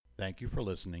Thank you for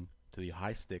listening to the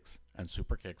High Sticks and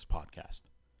Super Kicks podcast.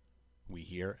 We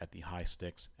here at the High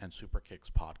Sticks and Super Kicks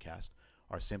podcast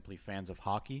are simply fans of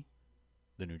hockey,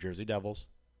 the New Jersey Devils,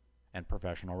 and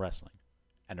professional wrestling,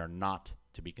 and are not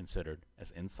to be considered as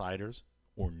insiders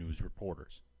or news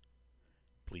reporters.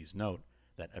 Please note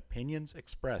that opinions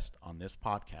expressed on this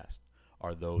podcast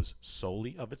are those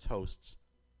solely of its hosts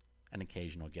and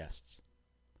occasional guests.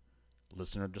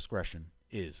 Listener discretion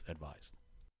is advised.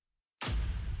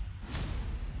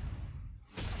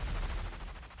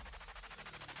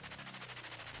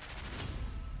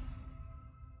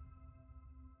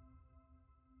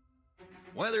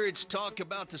 Whether it's talk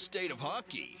about the state of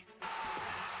hockey,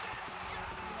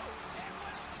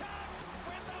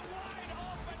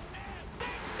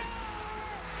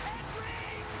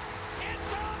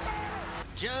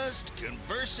 just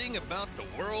conversing about the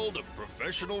world of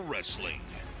professional wrestling.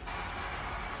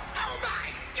 Oh my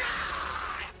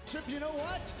God! Chip, you know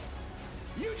what?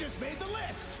 You just made the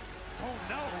list! Oh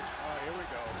no! Oh, here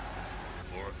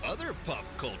we go. Or other pop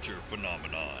culture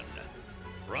phenomenon.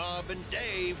 Rob and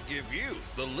Dave give you,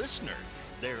 the listener,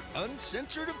 their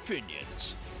uncensored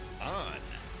opinions on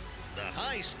the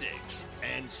High Sticks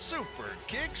and Super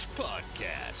Kicks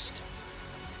podcast.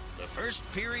 The first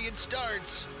period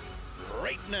starts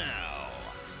right now.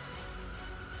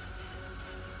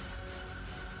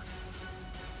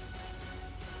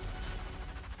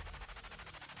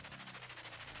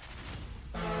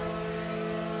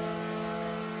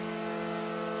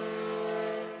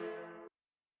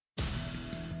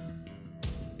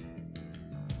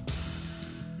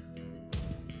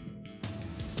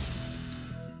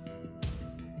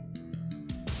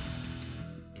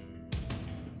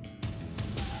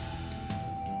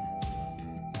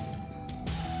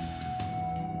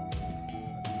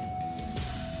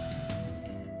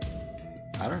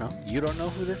 I don't know. You don't know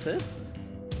who this is?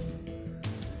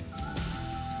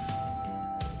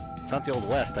 It's not the Old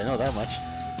West. I know that much.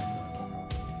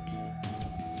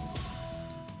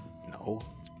 No,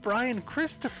 it's Brian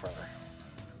Christopher.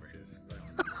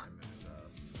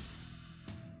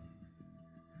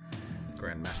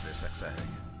 Grandmaster Sexay.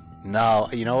 No,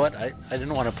 you know what? I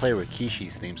didn't want to play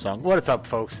Rikishi's theme song. What's up,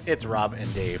 folks? It's Rob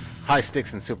and Dave. High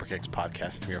Sticks and Super Kicks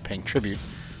podcast. We are paying tribute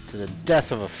to the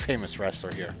death of a famous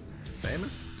wrestler here.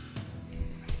 Famous?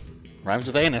 Rhymes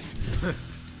with anus. That's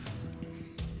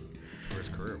where his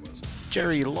career was.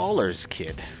 Jerry Lawler's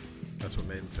kid. That's what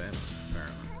made him famous,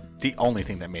 apparently. The only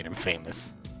thing that made him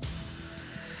famous.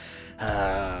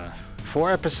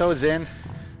 4 episodes in,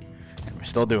 and we're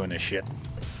still doing this shit.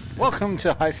 Welcome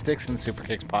to High Sticks and Super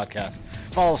Kicks podcast.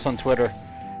 Follow us on Twitter.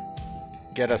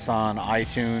 Get us on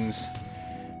iTunes.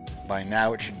 By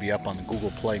now, it should be up on the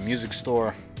Google Play Music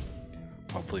Store.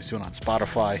 Hopefully soon on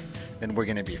Spotify. Then we're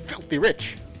going to be filthy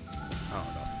rich. Oh,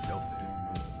 no, filthy.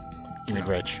 You mean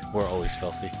rich? We're always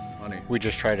filthy. Money. We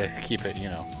just try to keep it, Any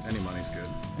money's good.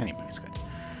 Any money's good.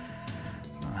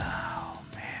 Oh,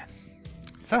 man.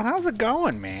 So how's it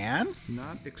going, man?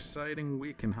 Not exciting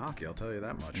week in hockey, I'll tell you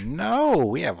that much. No,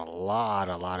 we have a lot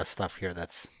of stuff here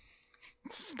that's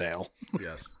stale.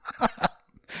 Yes.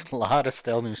 A lot of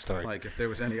stale news stories. Like, if there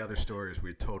was any other stories,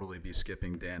 we'd totally be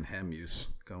skipping Dan Hemuse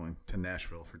going to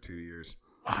Nashville for 2 years.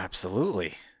 Oh,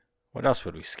 absolutely. What else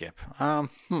would we skip?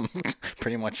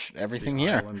 Pretty much everything the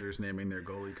here. Islanders naming their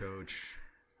goalie coach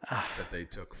that they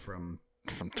took from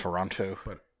Toronto.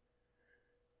 But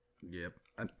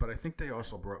I think they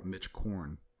also brought Mitch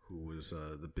Korn, who was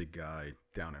the big guy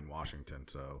down in Washington.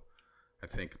 So I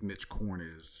think Mitch Korn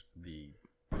is the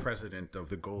president of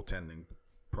the goaltending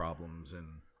problems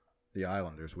in the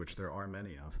Islanders, which there are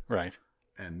many of. Right.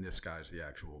 And this guy's the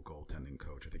actual goaltending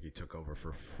coach. I think he took over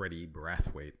for Freddie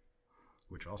Brathwaite,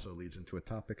 which also leads into a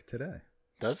topic today.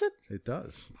 Does it? It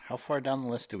does. How far down the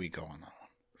list do we go on that one?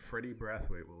 Freddie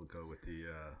Brathwaite will go with the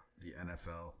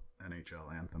NFL,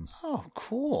 NHL anthem. Oh,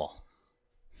 cool.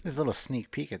 There's a little sneak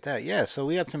peek at that. Yeah, so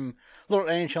we had some little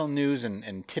NHL news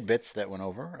and tidbits that went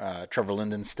over. Trevor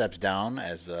Linden steps down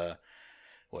as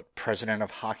president of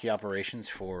hockey operations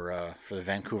for the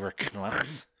Vancouver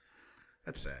Canucks.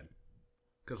 That's sad.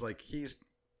 Because,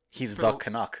 he's the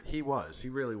Canuck. He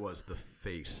really was the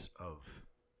face of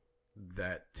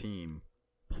that team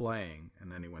playing, and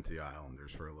then he went to the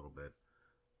Islanders for a little bit,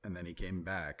 and then he came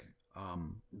back.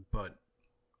 But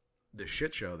the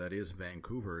shit show that is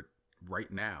Vancouver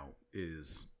right now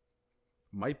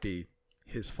might be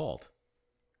his fault.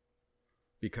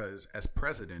 Because as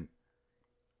president,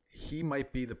 he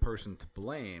might be the person to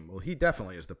blame. Well, he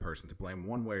definitely is the person to blame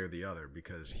one way or the other,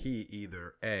 because he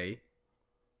either A,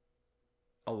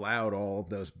 allowed all of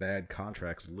those bad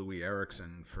contracts, Louis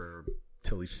Eriksson for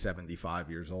till he's 75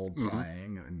 years old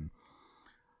playing, and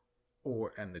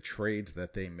and the trades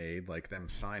that they made, like them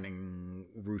signing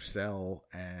Roussel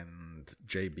and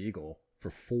Jay Beagle for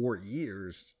 4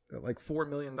 years, like $4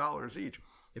 million each.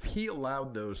 If he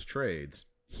allowed those trades,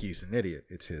 he's an idiot.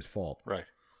 It's his fault. Right.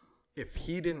 If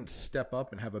he didn't step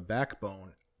up and have a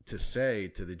backbone to say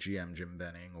to the GM Jim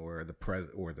Benning or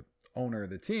the owner of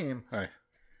the team, Right.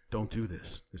 don't do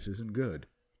this. This isn't good.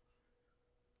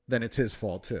 Then it's his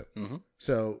fault too. Mm-hmm.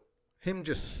 So him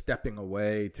just stepping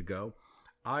away to go,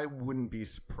 I wouldn't be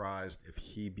surprised if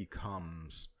he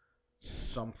becomes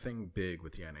something big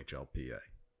with the NHLPA.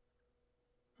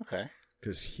 Okay.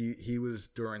 Because he was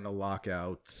during the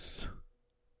lockouts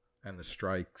and the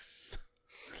strikes.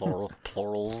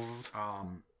 Plurals.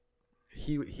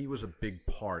 He was a big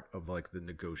part of like the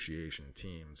negotiation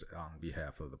teams on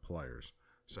behalf of the players.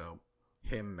 So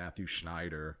him, Matthew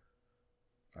Schneider,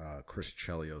 Chris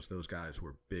Chelios, those guys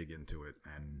were big into it.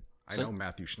 And I know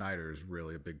Matthew Schneider is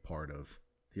really a big part of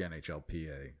the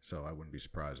NHLPA, so I wouldn't be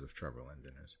surprised if Trevor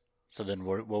Linden is. So then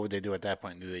what would they do at that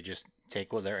point? Do they just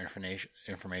take all their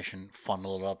information,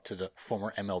 funnel it up to the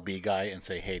former MLB guy and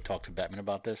say, hey, talk to Bettman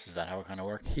about this? Is that how it kind of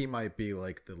works? He might be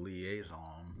like the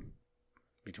liaison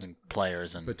between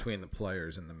players and... Between the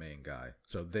players and the main guy.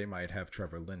 So they might have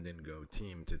Trevor Linden go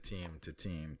team to team to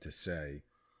team to say,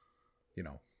 you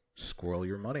know, squirrel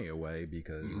your money away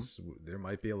because there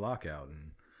might be a lockout.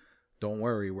 And don't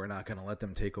worry, we're not going to let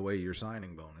them take away your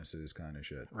signing bonuses kind of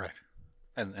shit. Right.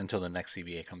 And until the next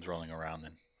CBA comes rolling around,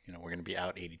 then, you know, we're going to be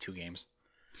out 82 games.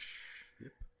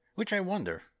 Yep. Which I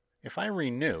wonder, if I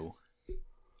renew...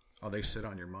 Oh, they sit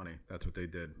on your money. That's what they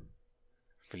did.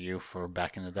 For you, for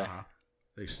back in the day? Uh-huh.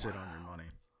 They sit on your money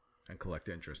and collect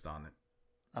interest on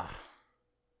it.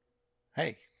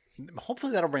 Hey,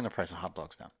 hopefully that'll bring the price of hot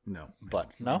dogs down. No. But,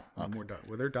 no? No more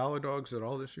were there dollar dogs at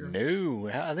all this year? No.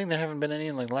 I think there haven't been any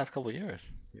in like the last couple of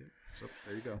years. Yeah. So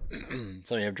there you go.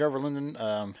 So you have Trevor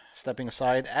Linden stepping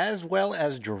aside, as well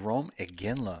as Jerome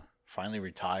Iginla finally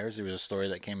retires. There was a story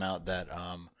that came out that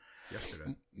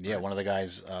yesterday. Yeah, one of the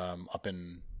guys up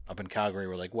in Calgary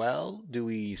were like, well, do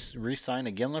we re-sign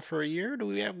Iginla for a year? Or do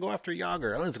we go after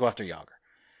Yager? Let's go after Yager.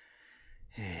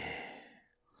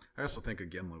 I also think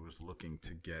Iginla was looking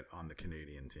to get on the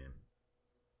Canadian team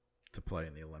to play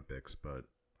in the Olympics, but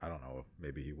I don't know.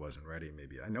 Maybe he wasn't ready.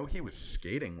 Maybe I know he was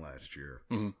skating last year.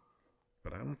 Mm-hmm.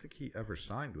 But I don't think he ever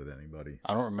signed with anybody.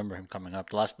 I don't remember him coming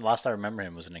up. The last I remember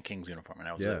him was in a Kings uniform, and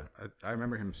that was it. I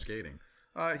remember him skating.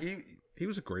 He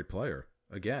was a great player.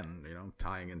 Again, you know,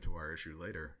 tying into our issue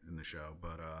later in the show.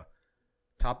 But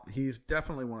he's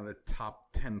definitely one of the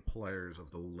top 10 players of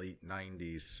the late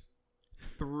 90s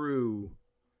through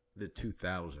the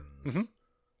 2000s.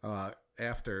 Mm-hmm.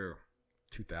 After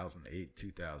 2008,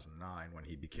 2009, when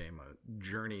he became a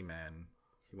journeyman,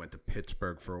 he went to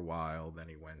Pittsburgh for a while, then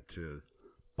he went to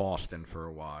Boston for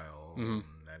a while, and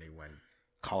then he went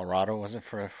Colorado, was it,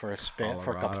 for a spin,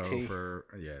 for a cup of tea?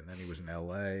 And then he was in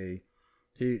LA.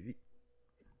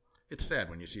 It's sad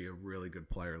when you see a really good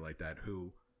player like that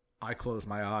who I close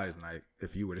my eyes and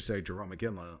if you were to say Jerome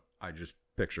Iginla, I just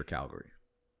picture Calgary.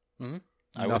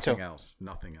 Mm-hmm. Nothing else.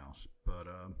 But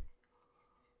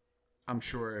I'm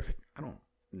sure I don't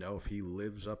know if he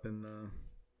lives up in the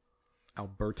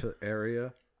Alberta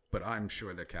area, but I'm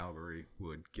sure that Calgary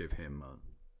would give him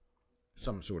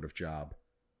some sort of job.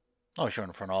 Oh, sure, in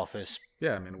the front office.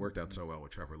 Yeah, I mean, it worked out so well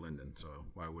with Trevor Linden, so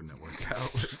why wouldn't it work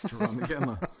out with Jerome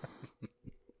Iginla?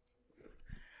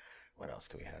 What else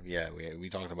do we have? Yeah, we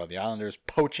talked about the Islanders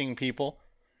poaching people.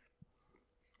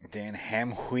 Dan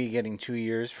Hamhui getting 2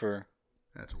 years for...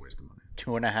 That's a waste of money.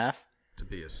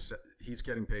 2.5? He's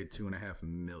getting paid $2.5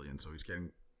 million, so he's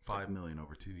getting $5 million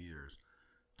over 2 years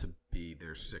to be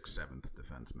their 6th, 7th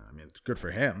defenseman. I mean, it's good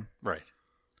for him. Right.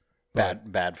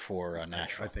 Bad for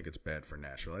Nashville. I think it's bad for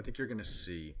Nashville. I think you're going to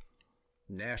see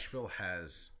Nashville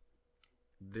has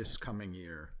this coming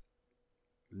year,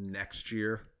 next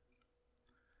year,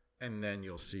 and then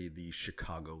you'll see the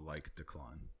Chicago-like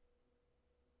decline.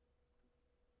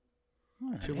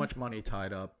 Right. Too much money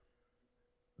tied up.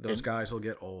 Those guys will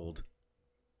get old.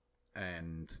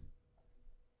 And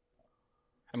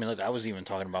I mean, look, I was even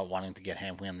talking about wanting to get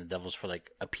Hamhui on the Devils for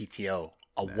like a PTO,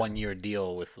 a 1-year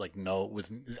deal with like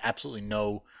absolutely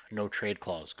no trade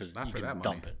clause because you can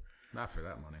dump it. Not for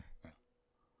that money.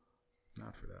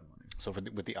 Not for that money. So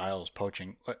with the Isles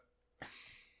poaching,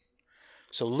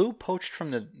 so Lou poached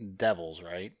from the Devils,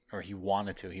 right? Or he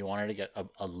wanted to. He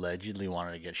allegedly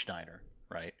wanted to get Schneider,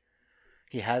 right?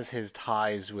 He has his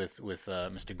ties with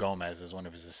Mr. Gomez as one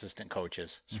of his assistant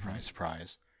coaches. Surprise,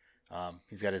 surprise.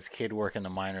 He's got his kid work in the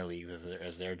minor leagues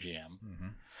as their GM. Mm-hmm.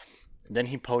 Then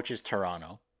he poaches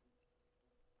Toronto.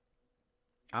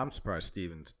 I'm surprised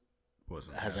Stevens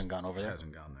hasn't gone over there.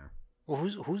 Hasn't gone there. Well,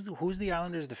 who's the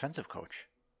Islanders' defensive coach?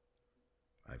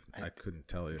 I couldn't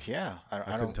tell you. Yeah,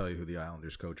 I couldn't tell you who the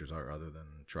Islanders' coaches are other than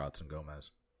Trotz and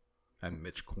Gomez and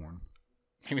Mitch Korn.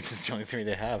 Maybe that's the only three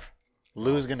they have.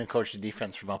 Lou's going to coach the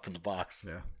defense from up in the box.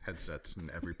 Yeah, headsets in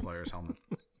every player's helmet.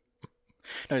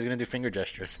 No, he's going to do finger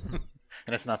gestures.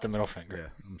 And it's not the middle finger. Yeah,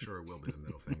 I'm sure it will be the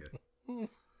middle finger.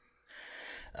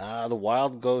 The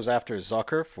Wild goes after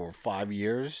Zucker for 5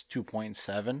 years,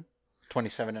 2.7,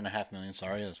 $27.5 million.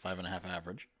 Sorry, that's 5.5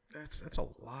 average. That's a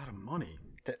lot of money.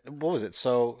 What was it?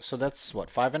 So that's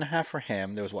what, 5.5 for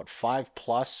him. There was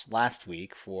 5+ last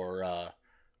week for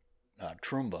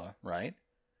Trumba, right?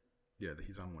 Yeah,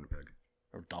 he's on Winnipeg.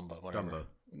 Or Dumba, whatever. Dumba.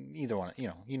 Either one,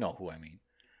 you know who I mean.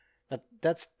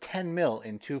 That's $10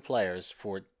 million in 2 players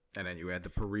for. And then you add the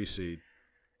Parisi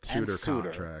Suter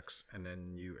contracts, and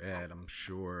then you add, I'm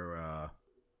sure,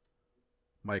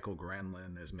 Michael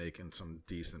Granlund is making some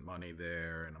decent money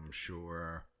there, and I'm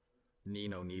sure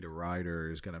Nino Niederreiter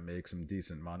is going to make some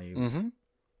decent money. Mm-hmm.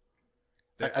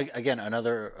 Again,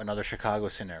 another Chicago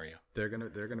scenario. They're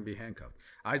gonna be handcuffed.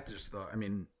 I just thought, I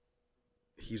mean,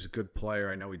 he's a good player.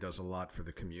 I know he does a lot for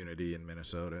the community in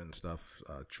Minnesota and stuff,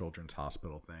 children's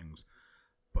hospital things.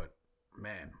 But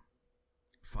man,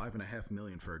 $5.5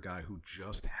 million for a guy who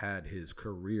just had his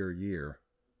career year.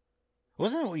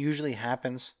 Wasn't it what usually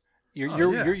happens?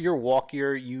 You're walk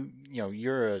year.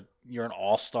 You're an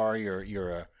all-star.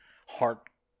 You're a Hart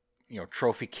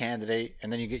trophy candidate,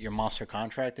 and then you get your monster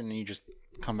contract, and then you just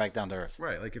come back down to earth.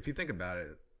 Right. Like if you think about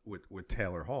it with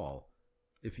Taylor Hall,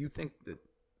 if you think that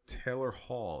Taylor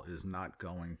Hall is not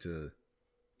going to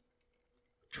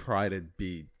try to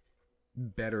be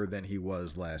better than he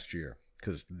was last year,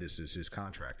 because this is his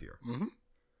contract year. Mm-hmm.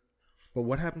 But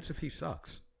what happens if he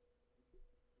sucks?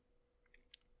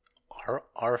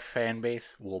 Our fan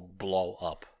base will blow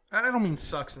up. And I don't mean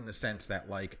sucks in the sense that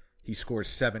like he scores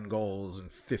 7 goals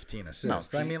and 15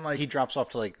 assists. No, I mean like he drops off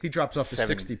to to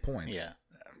 60 points. Yeah.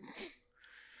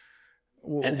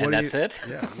 Well, and that's it?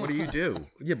 Yeah. What do you do?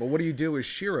 Yeah, but what do you do as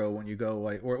Shiro when you go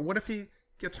like, or what if he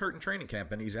gets hurt in training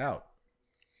camp and he's out?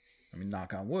 I mean,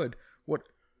 knock on wood.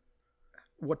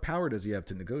 What power does he have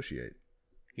to negotiate?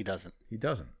 He doesn't. He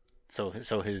doesn't. So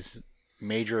his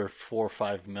major 4 or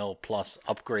 5 mil plus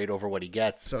upgrade over what he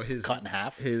gets, so his cut in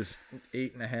half. His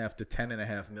 $8.5 to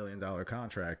 $10.5 million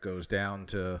contract goes down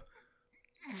to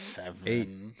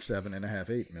 $7.5,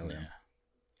 $8 million. Yeah.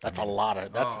 That's a lot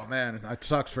of. Oh man, that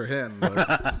sucks for him. But.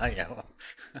 Yeah,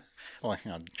 well,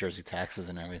 Jersey taxes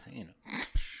and everything.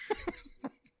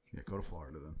 Yeah, go to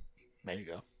Florida then. There you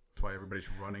go. That's why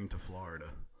everybody's running to Florida.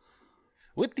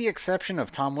 With the exception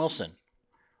of Tom Wilson,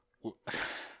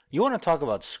 you want to talk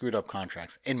about screwed up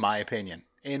contracts? In my opinion,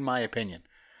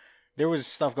 there was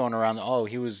stuff going around. Oh,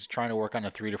 he was trying to work on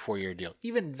a 3 to 4 year deal.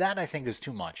 Even that, I think, is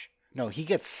too much. No, he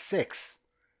gets 6.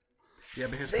 Yeah,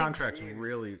 but his contract's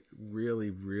really,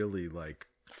 really, really like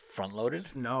front loaded.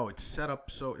 No, it's set up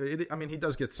so. I mean, he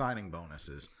does get signing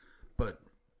bonuses, but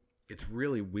it's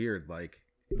really weird. Like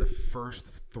the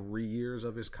first 3 years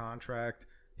of his contract,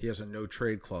 he has a no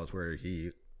trade clause where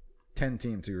 10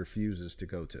 teams he refuses to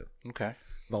go to. Okay.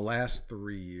 The last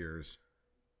 3 years,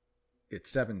 it's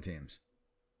 7 teams.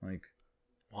 Like,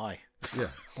 why?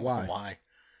 Yeah, why? Why?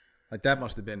 Like that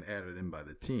must have been added in by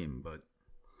the team, but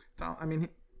I mean.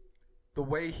 The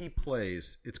way he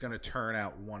plays, it's going to turn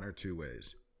out one or two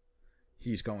ways.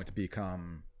 He's going to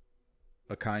become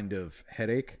a kind of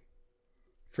headache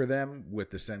for them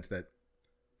with the sense that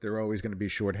they're always going to be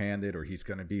shorthanded or he's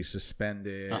going to be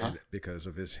suspended because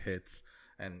of his hits.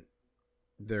 And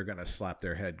they're going to slap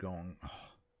their head going, oh.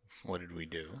 What did we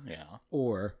do? Yeah.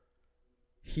 Or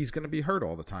he's going to be hurt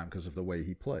all the time because of the way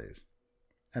he plays.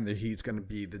 And that he's going to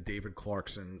be the David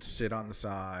Clarkson, sit on the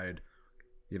side,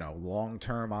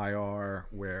 long-term IR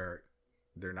where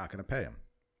they're not going to pay him.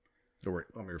 Or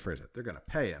let me rephrase it. They're going to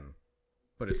pay him,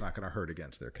 but it's not going to hurt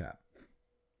against their cap.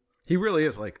 He really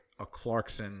is like a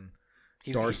Clarkson,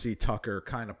 Darcy Tucker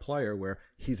kind of player where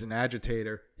he's an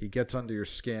agitator. He gets under your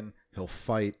skin. He'll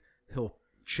fight. He'll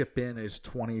chip in his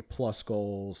 20-plus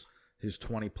goals, his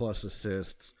 20-plus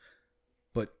assists.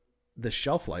 But the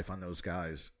shelf life on those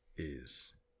guys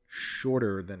is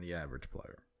shorter than the average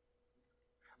player.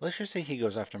 Let's just say he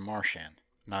goes after Marchand,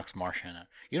 knocks Marchand out.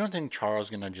 You don't think Charles is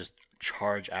going to just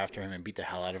charge after him and beat the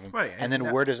hell out of him? Right. And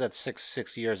then where does that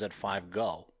six years at 5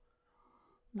 go?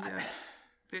 Yeah.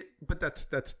 But that's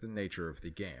the nature of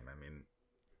the game. I mean,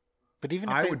 but even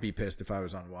if I would be pissed if I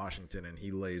was on Washington and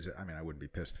he lays – I mean, I wouldn't be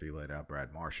pissed if he laid out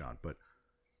Brad Marchand. But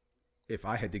if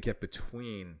I had to get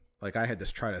between – like I had to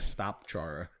try to stop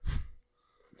Chara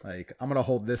Like, I'm gonna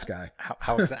hold this guy.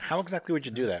 How exactly would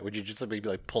you do that? Would you just be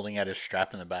like pulling at his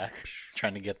strap in the back,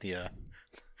 trying to get the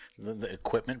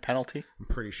equipment penalty? I'm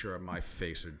pretty sure my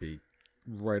face would be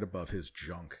right above his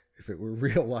junk if it were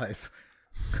real life.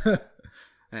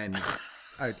 And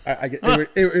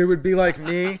it would be like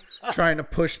me trying to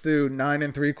push through 9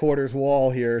 3/4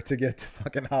 wall here to get to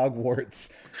fucking Hogwarts.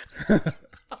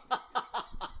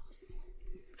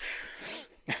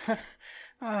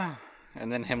 And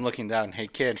then him looking down, hey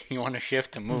kid, you want to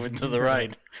shift and move it to the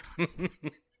right?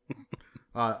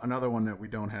 Another one that we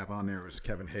don't have on there was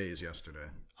Kevin Hayes yesterday.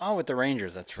 Oh, with the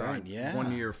Rangers, that's right. Yeah,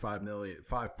 1 year, $5 million,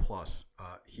 $5+.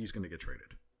 He's going to get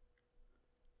traded.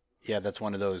 Yeah, that's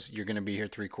one of those. You're going to be here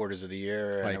 3/4 of the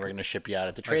year, and Like, then we're going to ship you out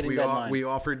at the trading deadline. We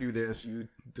offered you this. You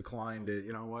declined it.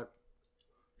 You know what?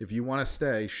 If you want to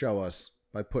stay, show us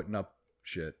by putting up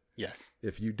shit. Yes,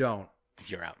 If you don't,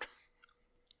 you're out.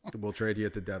 we'll trade you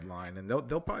at the deadline, and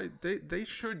they'll probably they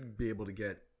should be able to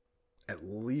get at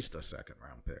least a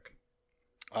second-round pick.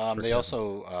 They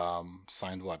also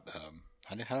signed what?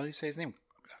 How do you say his name?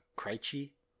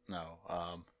 Krejci? No.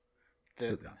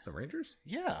 The Rangers?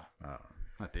 Yeah.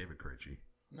 Not David Krejci.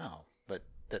 No, but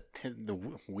the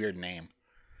weird name.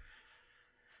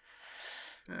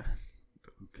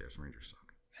 Who cares? Rangers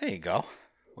suck. There you go.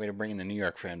 Way to bring in the New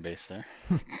York fan base there.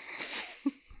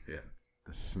 Yeah,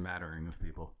 the smattering of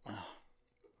people. Oh.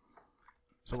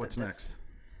 So what's next?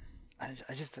 I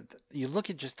just you look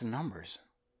at just the numbers.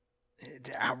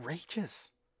 They're outrageous.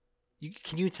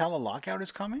 Can you tell a lockout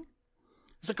is coming?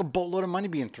 It's like a boatload of money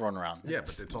being thrown around. Yeah,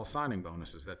 but it's all signing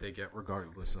bonuses that they get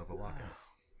regardless of a lockout.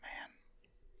 Man.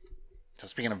 So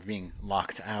speaking of being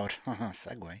locked out,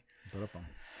 segue. Put up on.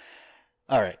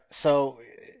 All right. So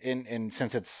in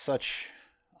since it's such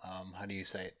how do you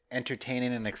say it?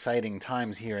 Entertaining and exciting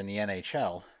times here in the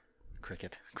NHL.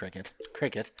 Cricket.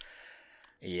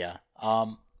 Yeah.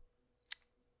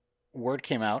 Word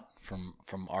came out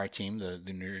from our team,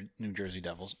 the New Jersey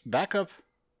Devils. Backup,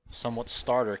 somewhat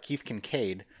starter Keith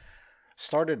Kincaid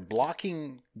started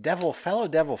blocking fellow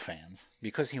Devil fans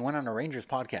because he went on a Rangers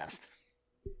podcast.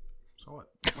 So what?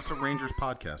 What's a Rangers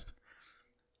podcast?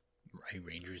 A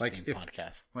Rangers Like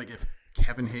podcast. Like if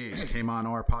Kevin Hayes came on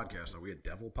our podcast, are we a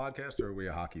Devil podcast or are we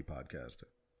a hockey podcast?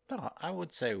 No, I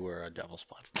would say we're a Devils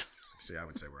podcast. See, I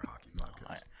would say we're a hockey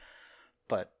podcast.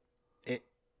 But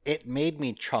it made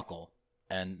me chuckle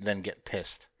and then get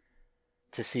pissed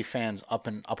to see fans up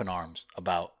in arms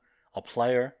about a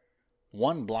player,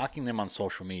 one, blocking them on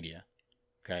social media,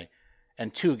 okay,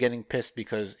 and two, getting pissed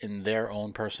because in their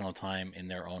own personal time, in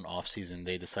their own off season,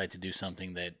 they decide to do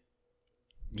something that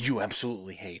you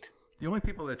absolutely hate. The only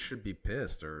people that should be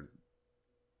pissed are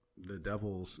the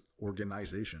Devils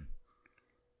organization.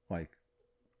 Like,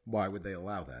 why would they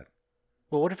allow that?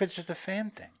 Well, what if it's just a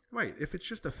fan thing? Right. If it's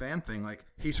just a fan thing, like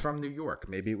he's from New York.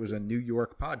 Maybe it was a New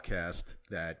York podcast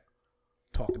that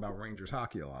talked about Rangers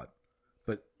hockey a lot.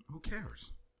 But who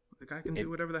cares? The guy can do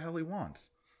whatever the hell he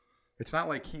wants. It's not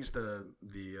like he's the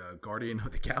Guardian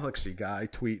of the Galaxy guy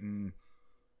tweeting,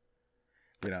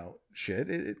 shit.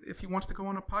 If he wants to go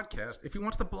on a podcast, if he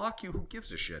wants to block you, who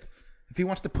gives a shit? If he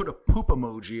wants to put a poop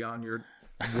emoji on your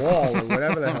wall or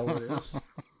whatever the hell it is,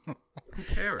 who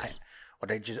cares?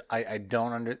 I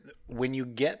don't when you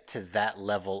get to that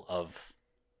level of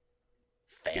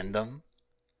fandom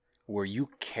where you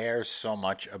care so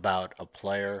much about a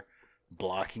player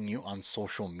blocking you on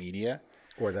social media,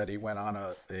 or that he went on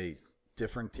a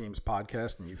different team's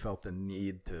podcast and you felt the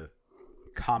need to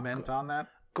comment on that.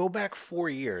 Go back 4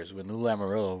 years when Lou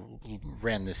Lamoriello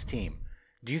ran this team.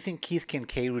 Do you think Keith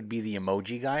Kincaid would be the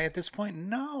emoji guy at this point?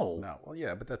 No. Well,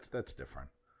 yeah, but that's different.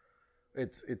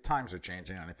 Times are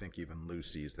changing, and I think even Lou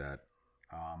sees that.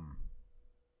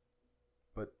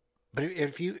 But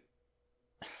if you,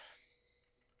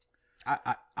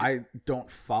 I don't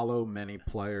follow many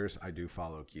players. I do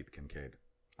follow Keith Kincaid.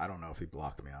 I don't know if he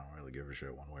blocked me. I don't really give a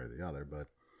shit one way or the other. But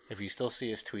if you still see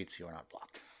his tweets, you're not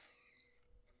blocked.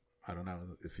 I don't know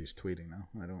if he's tweeting now.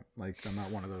 I'm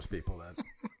not one of those people that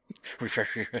refresh.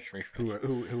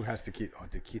 Who has to keep? Oh,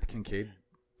 did Keith Kincaid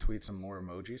tweet some more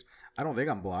emojis? I don't think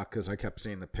I'm blocked because I kept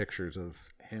seeing the pictures of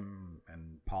him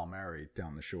and Palmieri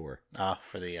down the shore.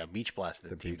 For the beach blast.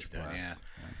 The beach blast.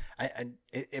 Yeah.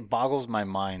 It boggles my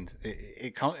mind.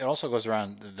 It also goes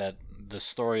around that the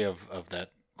story of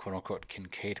that quote unquote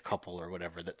Kincaid couple or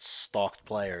whatever that stalked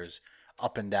players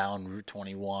up and down Route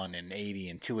 21 and 80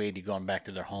 and 280 going back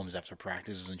to their homes after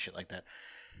practices and shit like that.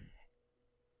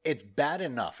 It's bad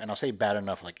enough, and I'll say bad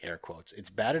enough like air quotes.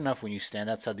 It's bad enough when you stand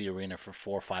outside the arena for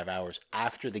 4 or 5 hours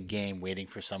after the game waiting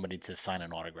for somebody to sign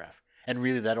an autograph. And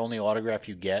really that only autograph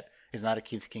you get It's not a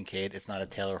Keith Kincaid. It's not a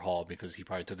Taylor Hall because he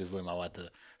probably took his limo at the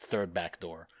third back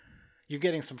door. You're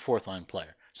getting some fourth-line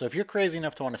player. So if you're crazy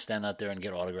enough to want to stand out there and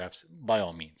get autographs, by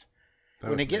all means.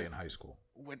 That was me in high school.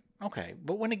 Okay,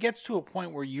 but when it gets to a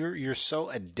point where you're so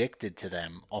addicted to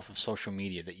them off of social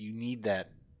media that you need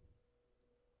that,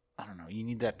 I don't know, you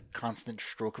need that constant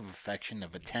stroke of affection,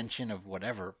 of attention, of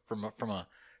whatever from a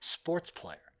sports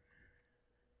player,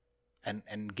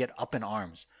 and get up in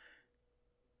arms.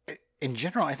 In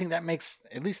general, I think that makes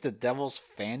at least the Devils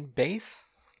fan base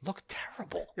look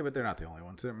terrible. Yeah, but they're not the only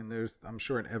ones. I mean, I'm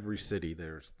sure in every city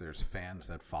there's fans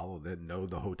that follow, that know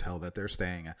the hotel that they're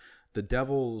staying at. The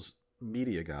Devils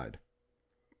media guide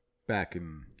back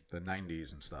in the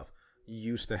 90s and stuff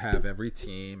used to have every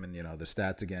team and, the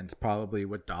stats against probably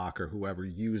what Doc or whoever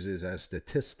uses as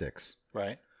statistics.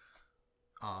 Right.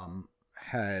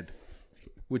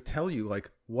 Would tell you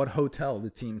like what hotel the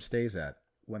team stays at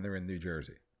when they're in New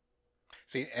Jersey.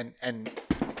 See, and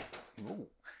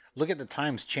look at the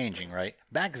times changing, right?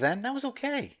 Back then, that was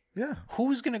okay. Yeah. Who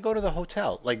was going to go to the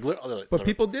hotel? But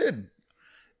people did.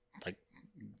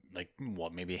 Like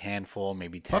what? Maybe a handful,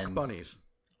 maybe 10. Puck bunnies.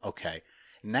 Okay.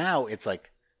 Now it's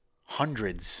like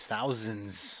hundreds,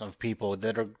 thousands of people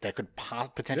that could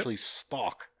potentially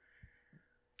stalk.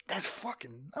 That's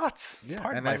fucking nuts. Yeah.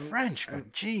 Pardon my French,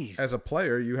 but jeez. As a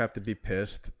player, you have to be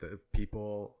pissed that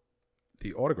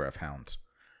the autograph hounds.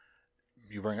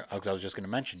 I was just going to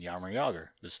mention Jaromir Jagr.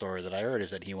 The story that I heard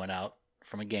is that he went out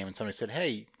from a game and somebody said,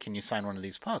 "Hey, can you sign one of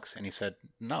these pucks?" And he said,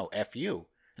 "No, F you."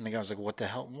 And the guy was like, "What the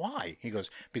hell? Why?" He goes,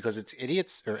 "Because it's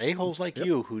idiots or a-holes like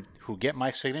you who get my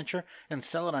signature and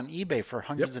sell it on eBay for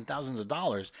hundreds and thousands of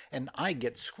dollars, and I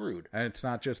get screwed." And it's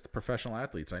not just the professional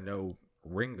athletes. I know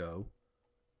Ringo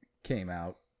came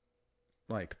out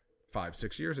like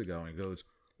 5-6 years ago and goes,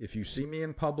 "If you see me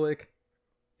in public,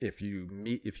 if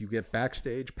you get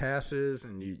backstage passes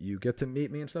and you get to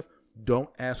meet me and stuff, don't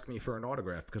ask me for an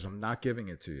autograph because I'm not giving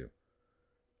it to you."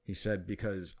 He said,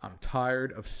 "Because I'm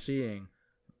tired of seeing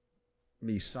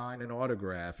me sign an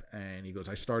autograph," and he goes,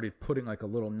 "I started putting like a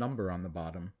little number on the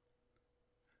bottom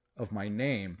of my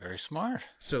name." Very smart.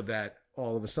 So that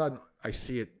all of a sudden I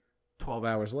see it 12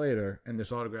 hours later and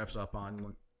this autograph's up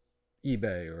on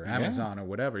eBay or Amazon or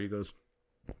whatever. He goes,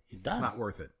 "It's not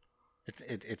worth it."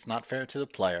 It's not fair to the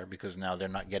player because now they're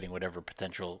not getting whatever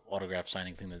potential autograph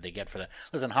signing thing that they get for that.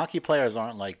 Listen, hockey players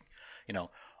aren't like,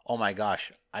 oh my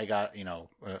gosh, I got, an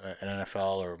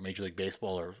NFL or Major League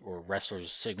Baseball or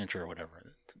wrestler's signature or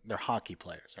whatever. They're hockey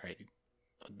players, right?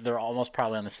 They're almost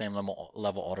probably on the same level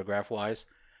autograph-wise,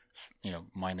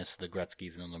 minus the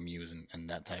Gretzkys and the Lemieux and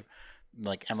that type.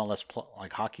 Like MLS,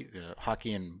 like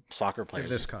hockey and soccer players.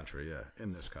 In this country, yeah.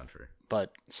 In this country.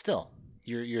 But still,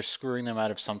 you're screwing them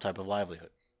out of some type of livelihood.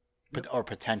 Or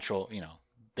potential,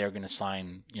 they're going to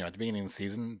sign, at the beginning of the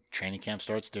season, training camp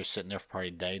starts, they're sitting there for probably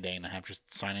a day and a half just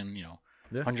signing,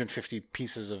 150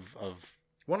 pieces of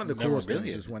One of the coolest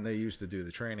things is when they used to do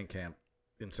the training camp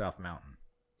in South Mountain,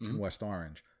 in West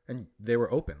Orange, and they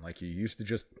were open. Like you used to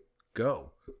just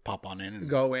go. Pop on in.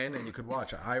 Go in and you could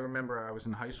watch. I remember I was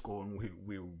in high school and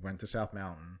we went to South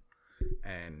Mountain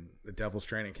and the Devils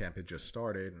training camp had just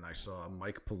started and I saw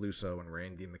Mike Peluso and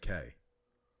Randy McKay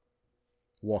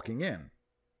walking in.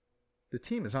 The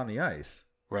team is on the ice.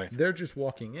 Right. They're just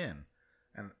walking in.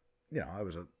 And, I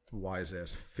was a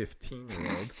wise-ass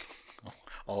 15-year-old.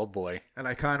 Oh, boy. And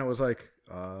I kind of was like,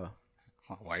 why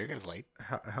are you guys late?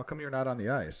 How come you're not on the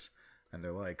ice? And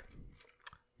they're like,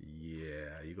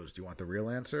 yeah. He goes, do you want the real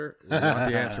answer? Or do you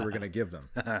want the answer we're going to give them?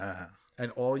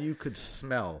 And all you could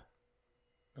smell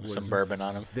was some bourbon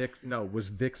on him? Was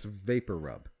Vicks Vapor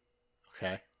Rub.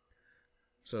 Okay.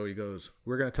 So he goes,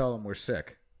 we're going to tell them we're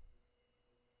sick.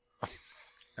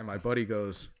 And my buddy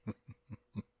goes,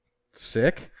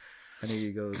 sick? And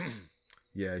he goes,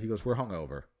 yeah. He goes, we're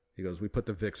hungover. He goes, we put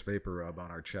the Vicks Vapor Rub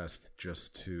on our chest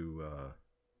just to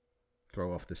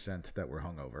throw off the scent that we're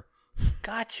hungover.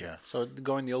 Gotcha. So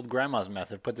going the old grandma's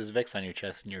method, put this Vicks on your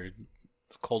chest and your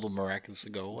cold will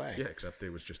miraculously go away. Yeah, except it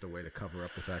was just a way to cover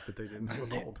up the fact that they didn't have a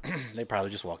cold. They probably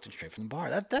just walked in straight from the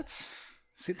bar. That's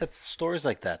stories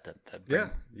like that bring...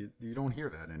 Yeah, you don't hear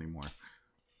that anymore.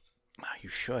 You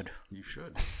should. You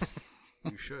should.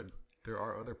 You should. There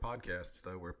are other podcasts,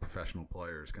 though, where professional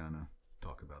players kind of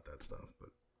talk about that stuff. But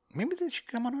maybe they should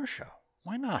come on our show.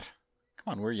 Why not?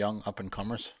 Come on, we're young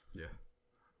up-and-comers. Yeah.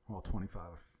 All 25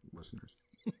 listeners.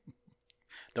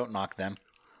 Don't knock them.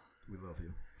 We love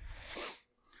you.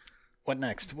 What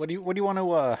next? What do you want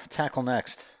to tackle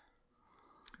next?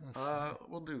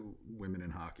 We'll do women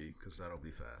in hockey, because that'll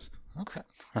be fast.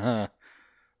 Okay.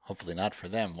 Hopefully not for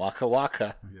them. Waka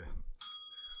waka. Yeah.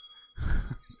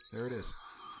 There it is.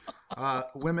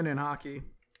 Women in hockey,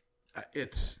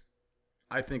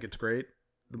 I think it's great.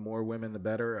 The more women, the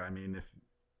better. I mean,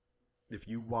 if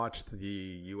you watched the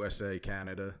USA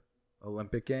Canada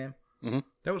Olympic game,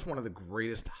 that was one of the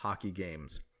greatest hockey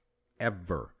games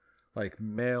ever, like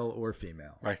male or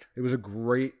female. Right. It was a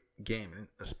great game, and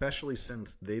especially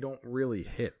since they don't really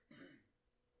hit.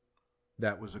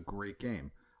 That was a great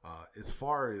game. As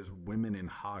far as women in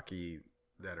hockey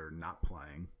that are not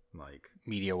playing, like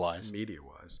Media-wise,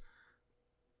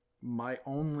 my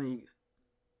only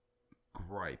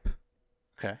gripe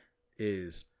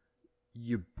is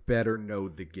you better know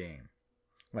the game.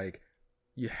 Like,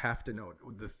 you have to know it.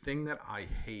 The thing that I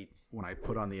hate when I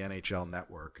put on the NHL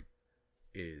Network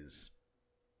is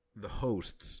the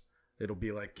hosts. It'll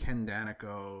be like Ken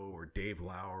Danico or Dave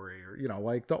Lowry or,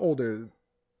 like the older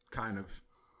kind of,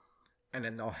 and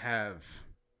then they'll have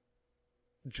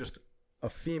just a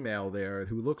female there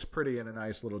who looks pretty in a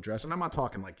nice little dress. And I'm not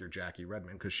talking like your Jackie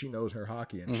Redmond, because she knows her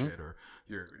hockey and shit, or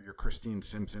your Christine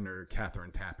Simpson or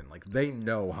Catherine Tappan. Like, they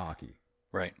know hockey.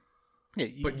 Right. Yeah,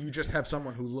 but you just have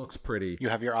someone who looks pretty. You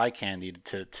have your eye candy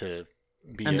to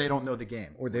be, and they don't know the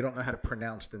game, or they don't know how to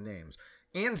pronounce the names.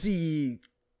 Anze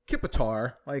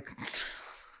Kopitar, like,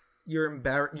 you're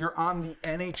embarrassed. You're on the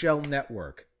NHL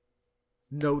Network.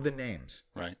 Know the names.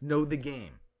 Right. Know the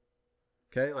game.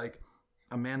 Okay, like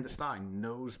Amanda Stein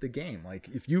knows the game. Like,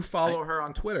 if you follow her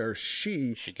on Twitter,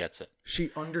 she gets it.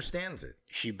 She understands it.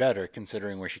 She better,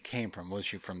 considering where she came from. Was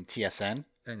she from TSN?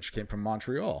 And she came from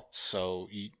Montreal. So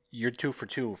you're 2 for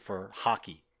 2 for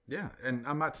hockey. Yeah, and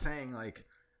I'm not saying like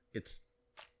it's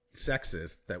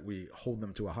sexist that we hold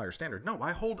them to a higher standard. No,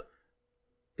 I hold,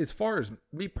 as far as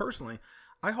me personally,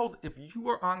 I hold, if you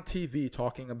are on TV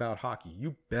talking about hockey,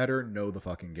 you better know the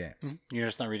fucking game. You're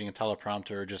just not reading a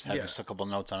teleprompter or just have just a couple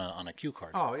notes on a cue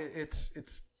card. Oh,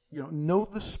 it's know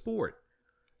the sport.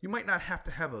 You might not have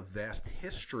to have a vast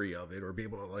history of it or be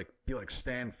able to be like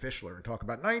Stan Fischler and talk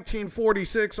about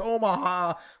 1946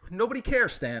 Omaha. Nobody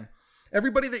cares, Stan.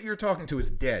 Everybody that you're talking to is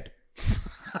dead.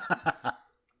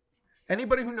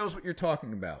 Anybody who knows what you're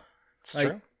talking about. It's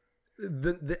true.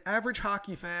 The average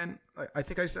hockey fan, I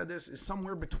think I said this, is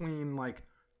somewhere between like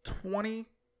 20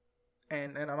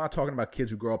 and I'm not talking about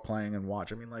kids who grow up playing and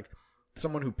watch. I mean, like,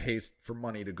 someone who pays for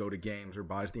money to go to games or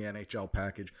buys the NHL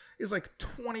package is like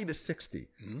 20 to 60.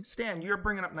 Stan, you're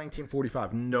bringing up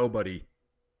 1945. Nobody.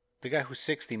 The guy who's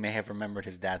 60 may have remembered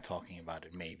his dad talking about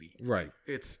it, maybe. Right.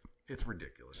 It's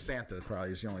ridiculous. Santa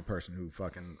probably is the only person who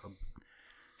fucking...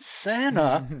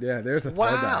 Santa? Yeah, there's a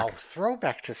throwback.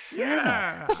 Throwback to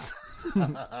Santa.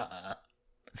 Yeah.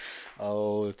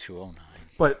 Oh, 209.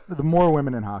 But the more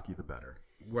women in hockey, the better.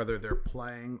 Whether they're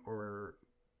playing or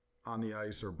on the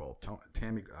ice or both.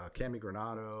 Cami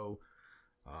Granato.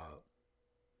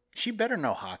 She better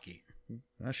know hockey.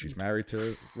 Well, she's married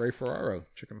to Ray Ferraro,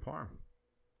 Chicken Parm.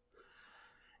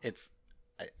 It's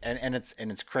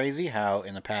crazy how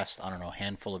in the past, I don't know,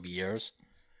 handful of years,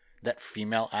 that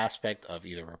female aspect of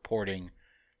either reporting,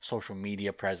 social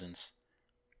media presence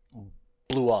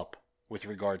blew up with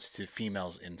regards to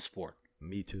females in sport.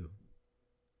 Me Too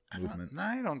movement.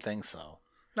 I don't think so.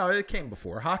 No, it came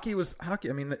before. Hockey.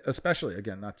 I mean, especially,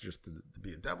 again, not just to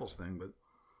be a Devils thing, but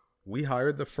we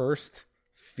hired the first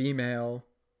female.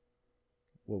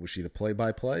 What was she? The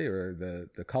play-by-play or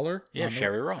the color? Yeah,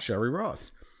 Sherry Ross. Sherry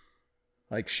Ross.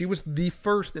 Like, she was the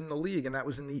first in the league, and that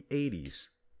was in the 80s.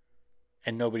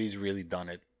 And nobody's really done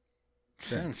it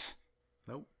since.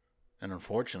 Nope. And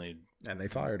unfortunately, and they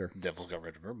fired her. Devils got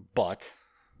rid of her, but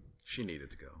she needed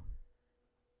to go.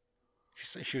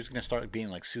 She was going to start being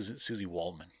like Susie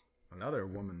Waltman. Another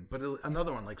woman, but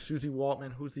another one like Susie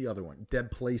Waltman. Who's the other one? Deb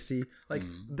Placey. Like,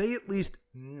 they at least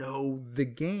know the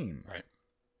game. Right.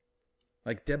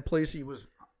 Like, Deb Placey was,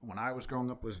 when I was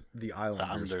growing up, was the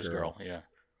Islanders girl. Yeah.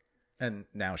 And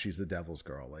now she's the Devils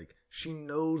girl. Like, she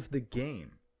knows the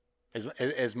game.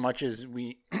 As much as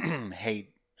we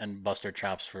hate and bust our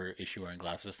chops for is she wearing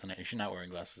glasses tonight? Is she not wearing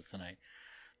glasses tonight?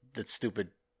 That stupid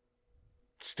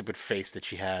face that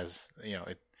she has,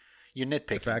 you nitpick.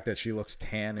 The fact that she looks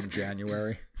tan in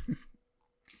January.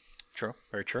 True,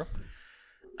 very true.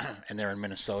 And they're in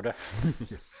Minnesota.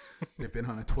 They've been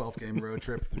on a 12-game road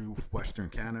trip through Western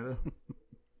Canada.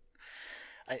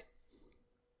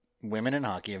 Women in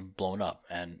hockey have blown up,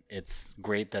 and it's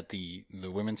great that the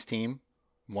women's team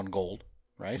won gold,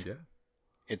 right? Yeah.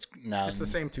 It's the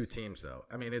same two teams, though.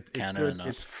 I mean, it's Canada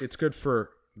good. It's good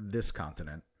for this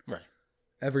continent. Right.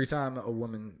 Every time a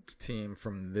women's team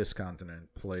from this continent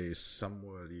plays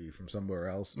somebody from somewhere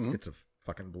else, it's a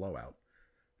fucking blowout.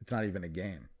 It's not even a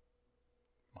game.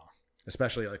 Wow.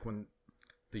 Especially like when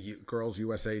the girls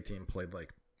USA team played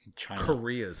like China.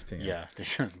 Korea's team. Yeah,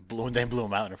 they blew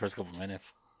him out in the first couple of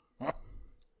minutes.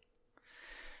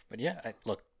 But yeah,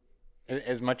 look,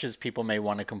 as much as people may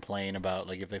want to complain about,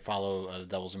 like, if they follow the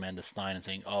Devils' Amanda Stein and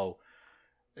saying, oh,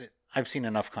 I've seen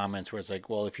enough comments where it's like,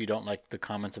 well, if you don't like the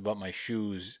comments about my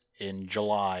shoes in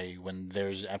July when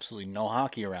there's absolutely no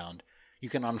hockey around, you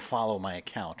can unfollow my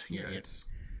account. Yeah,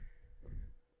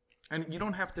 and you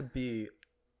don't have to be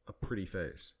a pretty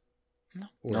face.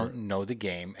 No, know the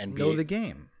game and know the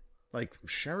game. Like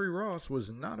Sherry Ross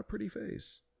was not a pretty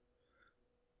face.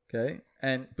 Okay,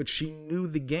 but she knew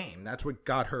the game. That's what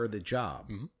got her the job.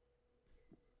 Mm-hmm.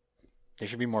 There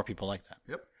should be more people like that.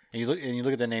 Yep. And you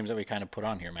look at the names that we kind of put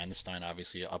on here. Amanda Stein,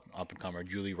 obviously up and comer.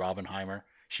 Julie Robbenheimer.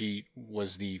 She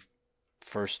was the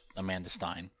first Amanda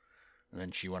Stein, and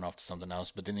then she went off to something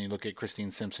else. But then you look at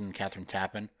Christine Simpson and Catherine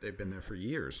Tappan. They've been there for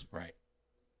years. Right.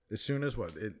 As soon as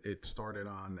it started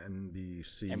on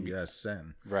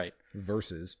NBCSN. Right.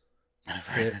 Versus.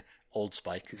 Old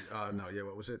Spike.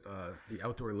 What was it? The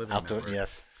Outdoor Living Network.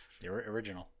 Yes. The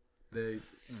original.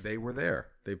 They were there.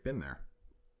 They've been there.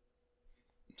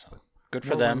 So good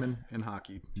for them. Women in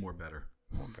hockey, more better.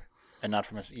 And not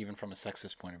even from a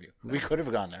sexist point of view. No. We could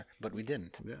have gone there, but we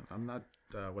didn't. Yeah, I'm not.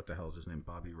 What the hell is his name?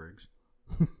 Bobby Riggs.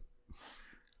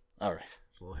 All right.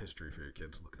 It's a little history for your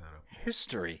kids. Look that up.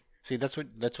 History. See, that's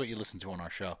what you listen to on our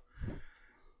show.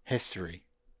 History.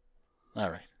 All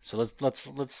right. So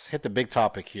let's hit the big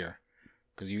topic here,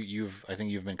 because I think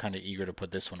you've been kind of eager to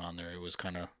put this one on there. It was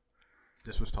kind of.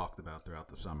 This was talked about throughout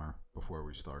the summer before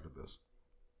we started this.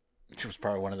 It was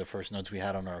probably one of the first notes we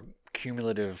had on our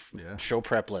cumulative show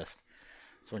prep list.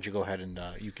 So why don't you go ahead and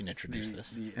you can introduce this.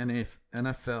 The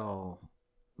NFL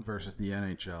versus the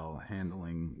NHL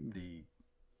handling the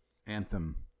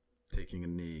anthem, taking a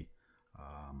knee.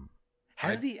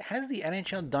 Has the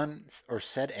NHL done or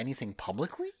said anything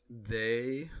publicly?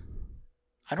 I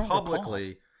don't publicly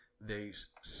recall. They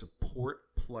support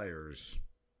players'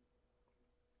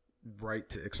 right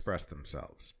to express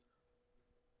themselves.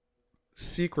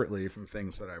 Secretly, from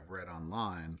things that I've read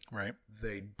online, right,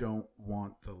 they don't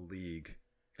want the league,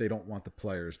 they don't want the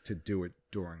players to do it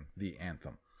during the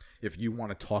anthem. If you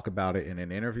want to talk about it in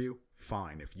an interview,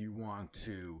 fine. If you want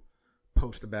to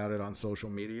post about it on social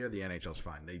media, the NHL's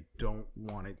fine. They don't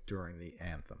want it during the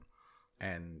anthem.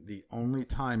 And the only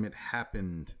time it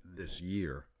happened this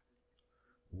year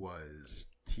was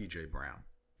JT Brown.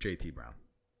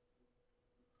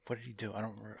 What did he do? I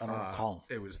don't recall.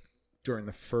 It was during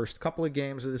the first couple of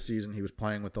games of the season. He was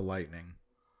playing with the Lightning.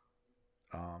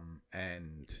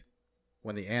 And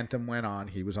when the anthem went on,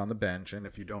 he was on the bench. And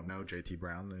if you don't know, JT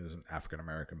Brown is an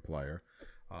African-American player.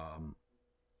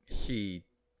 He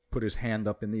put his hand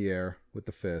up in the air with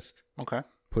the fist. Okay.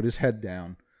 Put his head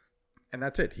down. And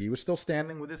that's it. He was still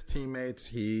standing with his teammates.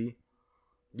 He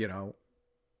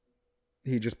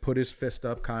just put his fist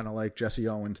up kind of like Jesse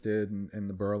Owens did in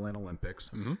the Berlin Olympics.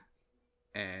 Mm-hmm.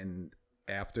 And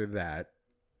after that,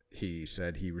 he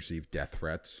said he received death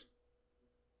threats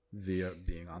via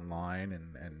being online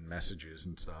and messages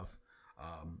and stuff.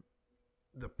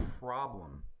 The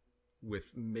problem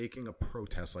with making a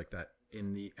protest like that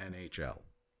in the NHL,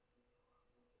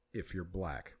 if you're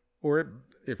black or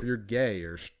if you're gay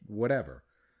or whatever,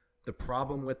 the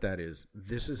problem with that is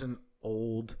this is an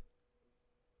old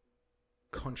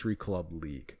country club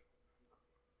league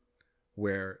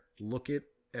where look at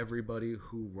everybody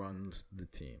who runs the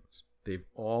teams. They've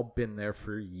all been there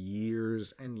for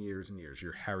years and years and years.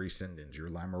 Your Harry Sindens, your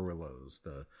Lamarillos,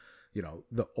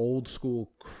 the old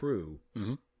school crew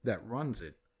mm-hmm. that runs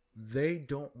it. They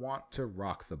don't want to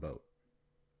rock the boat.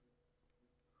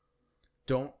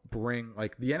 Don't bring,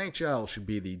 like, the NHL should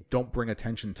be the don't bring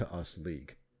attention to us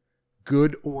league.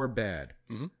 Good or bad.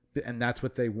 Mm-hmm. And that's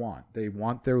what they want. They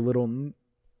want their little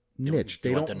niche.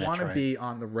 They don't want to be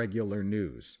on the regular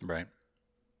news. Right.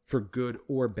 For good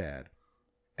or bad.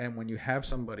 And when you have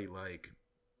somebody like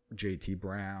JT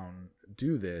Brown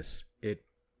do this, it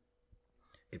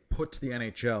puts the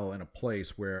NHL in a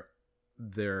place where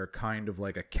they're kind of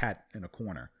like a cat in a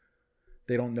corner.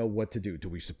 They don't know what to do. Do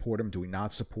we support him? Do we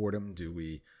not support him? Do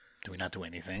we not do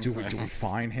anything? Do we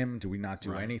fine him? Do we not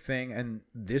do anything? And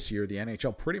this year, the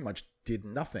NHL pretty much did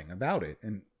nothing about it.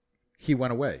 And he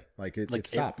went away. It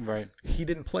stopped. Right. He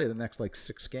didn't play the next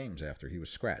 6 games after he was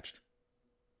scratched.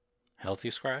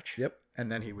 Healthy scratch? Yep.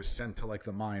 And then he was sent to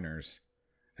the minors.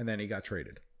 And then he got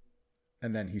traded.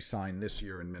 And then he signed this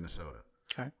year in Minnesota.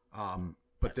 Okay.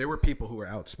 But there were people who were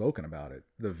outspoken about it.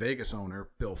 The Vegas owner,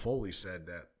 Bill Foley, said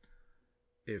that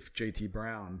if JT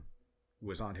Brown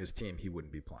was on his team, he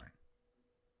wouldn't be playing.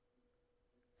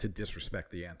 To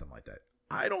disrespect the anthem like that.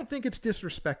 I don't think it's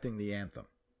disrespecting the anthem.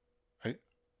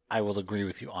 I will agree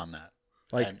with you on that.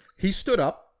 Like, he stood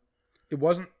up. It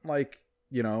wasn't like,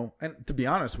 and to be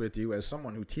honest with you, as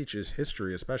someone who teaches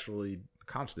history, especially the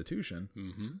Constitution,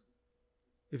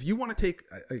 if you want to take,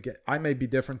 again, I may be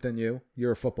different than you.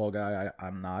 You're a football guy.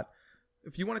 I'm not.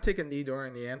 If you want to take a knee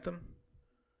during the anthem,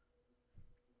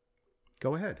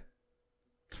 go ahead.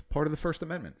 It's part of the First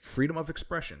Amendment, freedom of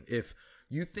expression. If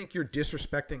you think you're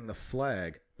disrespecting the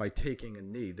flag by taking a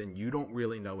knee, then you don't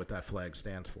really know what that flag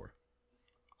stands for.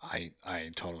 I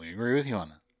totally agree with you on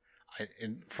that.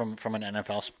 From an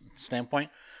NFL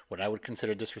standpoint, what I would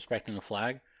consider disrespecting the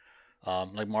flag,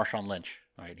 like Marshawn Lynch,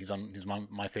 right? He's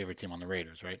my favorite team on the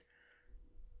Raiders, right?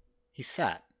 He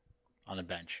sat on the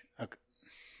bench.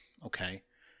 Okay,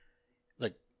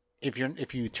 like if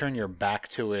you turn your back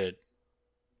to it,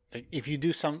 like if you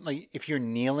do something, like if you're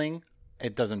kneeling,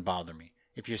 it doesn't bother me.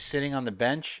 If you're sitting on the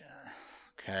bench,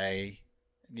 okay,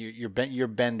 you're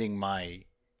bending my,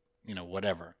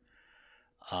 whatever.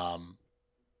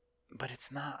 But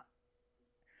it's not.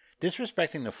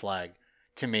 Disrespecting the flag,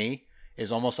 to me,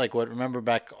 is almost like remember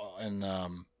back in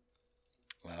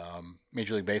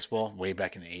Major League Baseball, way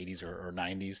back in the 80s or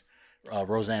 90s,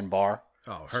 Roseanne Barr.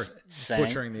 Oh, her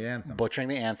butchering the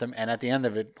anthem. And at the end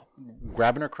of it,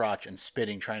 grabbing her crotch and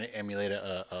spitting, trying to emulate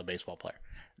a baseball player.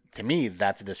 To me,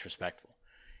 that's disrespectful.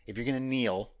 If you're going to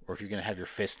kneel, or if you're going to have your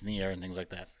fist in the air and things like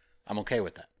that, I'm okay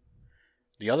with that.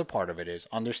 The other part of it is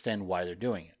understand why they're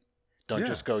doing it. Don't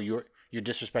just go, you're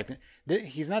disrespecting.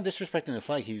 He's not disrespecting the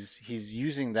flag. He's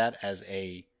using that as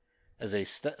a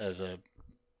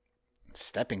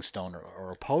stepping stone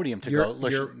or a podium to go,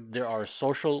 listen, there are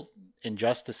social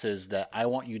injustices that I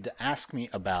want you to ask me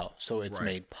about, so it's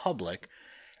made public.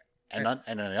 And on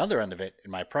the other end of it,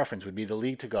 in my preference, would be the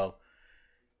league to go,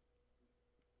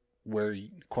 where,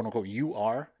 quote unquote, you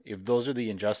are, if those are the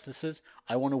injustices,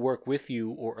 I want to work with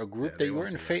you or a group that you're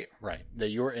in that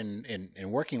you're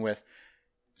in working with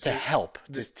to help,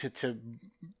 to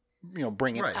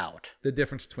bring it out. The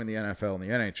difference between the NFL and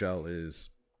the NHL is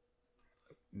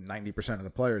 90% of the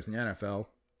players in the NFL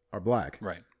are black.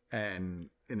 Right. And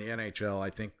in the NHL, I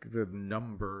think the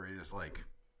number is like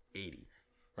 80.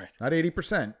 Right. Not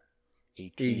 80%.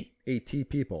 80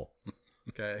 people.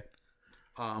 Okay.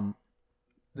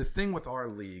 The thing with our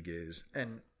league is,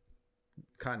 and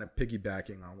kind of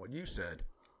piggybacking on what you said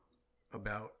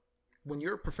about when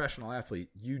you're a professional athlete,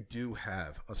 you do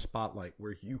have a spotlight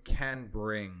where you can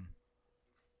bring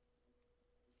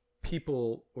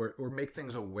people or make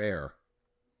things aware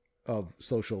of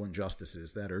social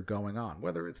injustices that are going on,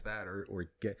 whether it's that or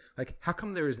get, like, how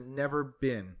come there has never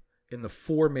been in the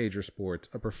 4 major sports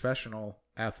a professional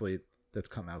athlete that's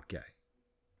come out gay?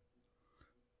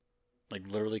 Like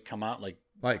literally come out like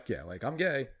I'm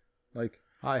gay. Like,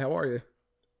 hi, how are you?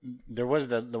 There was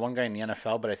the one guy in the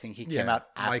NFL, but I think he came out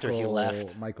after he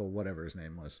left. Michael, whatever his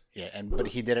name was. Yeah, but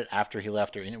he did it after he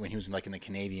left, or when he was in the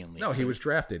Canadian League. No, he was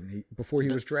drafted. And before he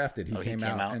was drafted, he came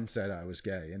out and said I was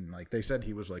gay, and like they said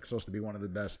he was like supposed to be one of the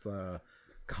best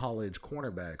college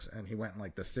cornerbacks, and he went in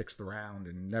like the 6th round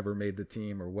and never made the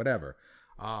team or whatever.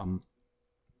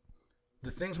 The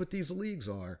things with these leagues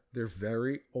are they're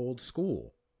very old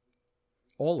school.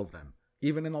 All of them,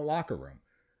 even in the locker room,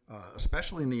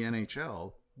 especially in the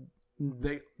NHL.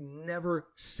 They never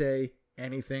say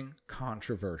anything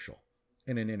controversial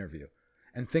in an interview.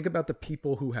 And think about the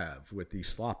people who have with these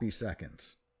sloppy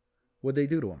seconds. What'd they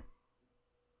do to them?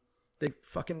 They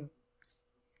fucking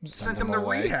sent them to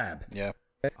rehab. Yeah.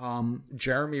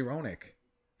 Jeremy Roenick.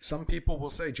 Some people will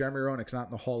say Jeremy Roenick's not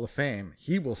in the Hall of Fame.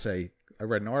 He will say, I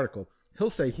read an article, he'll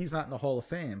say he's not in the Hall of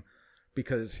Fame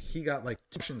because he got like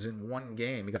concussions in one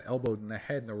game. He got elbowed in the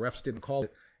head and the refs didn't call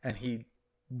it. And he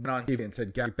went on TV and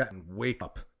said, Gary Bettman, wake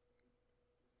up.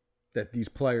 That these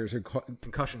players'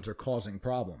 concussions are causing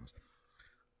problems.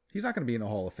 He's not going to be in the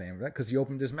Hall of Fame for that because he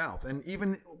opened his mouth. And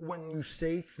even when you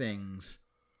say things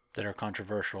that are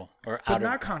controversial or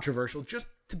not controversial, just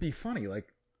to be funny,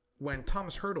 like when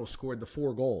Thomas Hertel scored the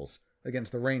 4 goals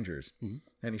against the Rangers,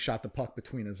 and he shot the puck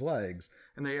between his legs,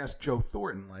 and they asked Joe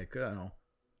Thornton, like,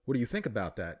 what do you think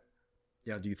about that?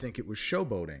 Do you think it was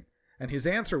showboating? And his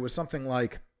answer was something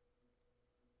like,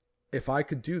 if I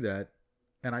could do that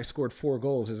and I scored 4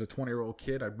 goals as a 20-year-old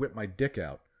kid, I'd whip my dick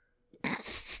out.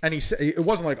 And he said, it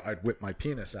wasn't like I'd whip my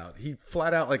penis out. He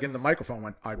flat out, like in the microphone,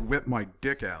 went, I'd whip my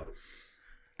dick out.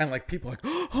 And like people like,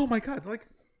 oh my God, like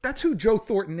that's who Joe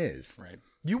Thornton is. Right.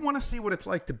 You want to see what it's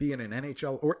like to be in an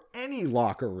NHL or any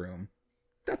locker room.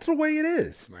 That's the way it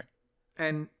is. Right.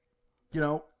 And,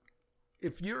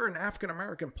 if you're an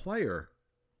African-American player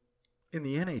in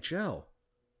the NHL,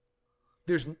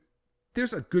 there's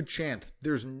a good chance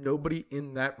there's nobody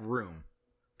in that room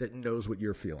that knows what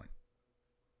you're feeling.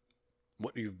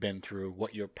 what you've been through,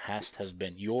 what your past has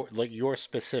been. Your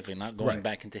specific, not going Right.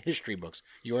 back into history books.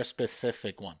 Your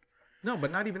specific one. No,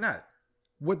 but not even that.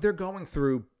 What they're going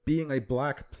through being a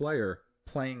black player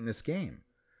playing this game.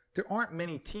 There aren't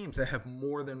many teams that have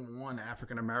more than one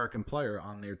African American player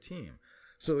on their team.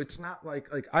 So it's not like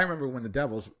I remember when the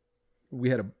Devils, we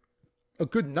had a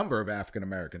good number of African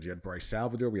Americans. You had Bryce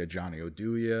Salvador, we had Johnny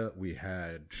Oduya, we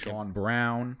had Sean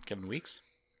Brown, Kevin Weeks.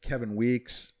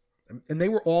 and they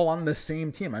were all on the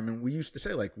same team. I mean, we used to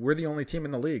say, like, we're the only team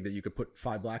in the league that you could put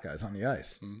 5 black guys on the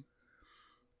ice. Mm-hmm.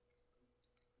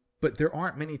 But there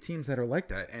aren't many teams that are like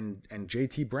that. And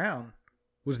JT Brown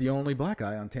was the only black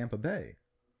guy on Tampa Bay.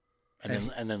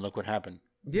 And then look what happened.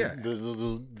 Yeah.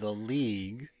 The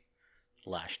league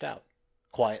lashed out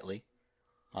quietly,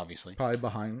 obviously, Probably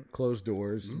behind closed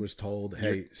doors, was told,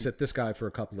 hey, sit this guy for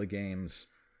a couple of games.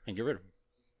 and get rid of him.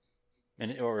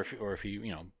 And or if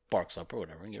he barks up or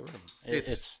whatever, and get rid of him.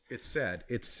 It's sad.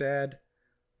 It's sad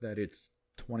that it's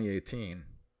 2018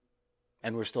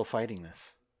 and we're still fighting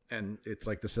this. and it's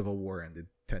like the Civil War ended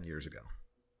 10 years ago.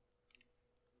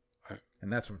 Right.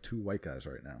 And that's from 2 white guys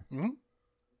right now. Mm-hmm.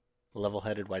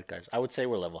 Level-headed white guys. I would say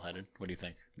we're level-headed. What do you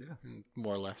think? Yeah,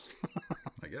 More or less.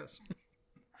 I guess.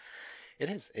 It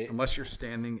is. Unless you're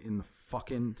standing in the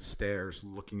fucking stairs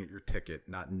looking at your ticket,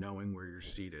 not knowing where your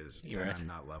seat is, You're then right. I'm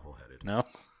not level-headed. No.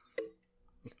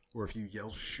 Or if you yell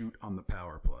shoot on the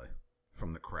power play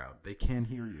from the crowd, they can't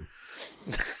hear you.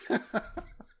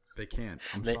 They can't.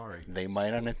 I'm sorry. They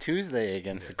might on a Tuesday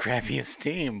against the crappiest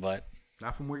team, but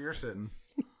Not from where you're sitting.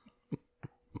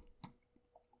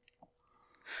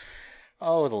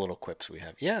 oh, the little quips we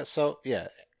have. Yeah, so yeah,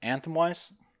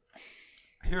 anthem-wise,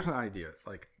 Here's an idea.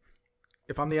 Like,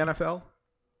 if I'm the NFL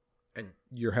and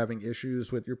you're having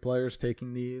issues with your players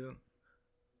taking these,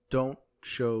 don't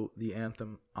show the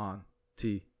anthem on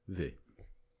TV.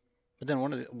 but then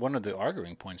one of the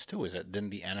arguing points too is that didn't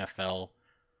the NFL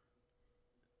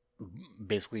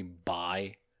basically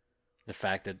buy the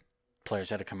fact that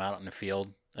players had to come out on the field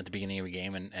at the beginning of a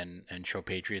game and show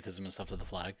patriotism and stuff to the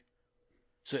flag?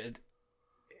 So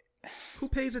Who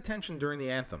pays attention during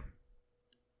the anthem?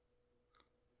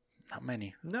 not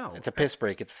many. No. It's a piss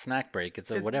break. It's a snack break.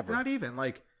 It's a whatever. Not even.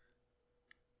 Like,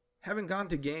 having gone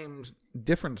to games,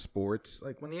 different sports,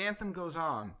 like, when the anthem goes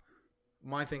on,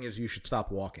 my thing is you should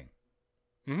stop walking.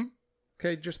 Mm-hmm.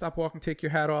 Okay, just stop walking, take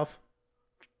your hat off.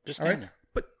 Just All stand right? there.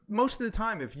 But most of the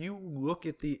time, if you look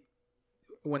at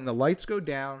when the lights go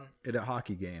down at a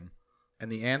hockey game and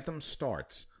the anthem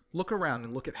starts, look around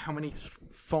and look at how many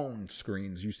phone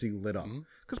screens you see lit up.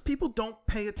 Because people don't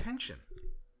pay attention.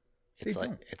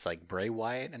 It's like Bray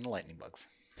Wyatt and the Lightning Bugs.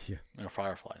 Yeah. And a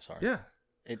Firefly, sorry. Yeah.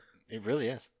 It really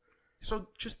is. So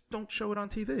just don't show it on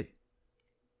TV.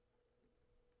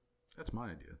 That's my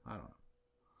idea. I don't know.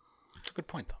 It's a good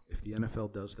point, though. If the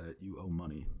NFL does that, you owe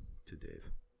money to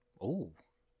Dave. Oh,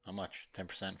 how much?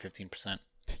 10%, 15%?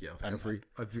 Yeah,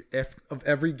 of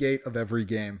every gate of every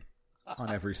game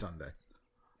on every Sunday.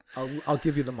 I'll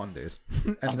give you the Mondays.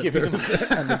 I'll give you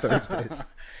and the Thursdays.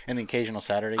 And the occasional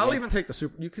Saturday I'll game? even take the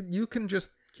Super. You can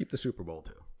just keep the Super Bowl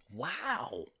too.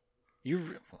 Wow.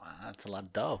 That's a lot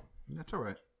of dough. That's all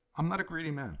right. I'm not a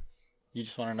greedy man. You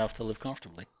just want enough to live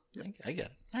comfortably. Yep. I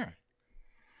get it.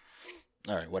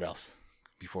 All right, what else?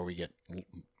 Before we get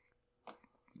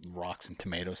rocks and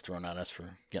tomatoes thrown at us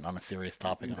for getting on a serious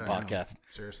topic on a podcast.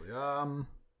 Seriously.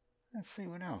 Let's see,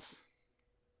 what else?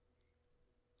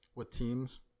 What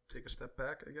teams take a step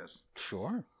back, I guess?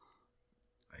 Sure.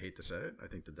 I hate to say it. I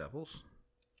think the Devils.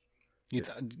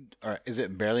 All right, is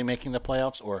it barely making the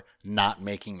playoffs or not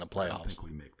making the I don't playoffs? think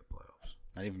we make the playoffs.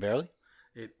 Not even barely?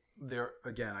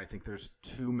 I think there's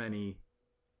too many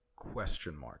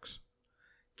question marks.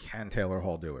 Can Taylor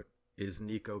Hall do it? Is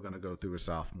Nico going to go through a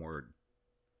sophomore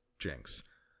jinx?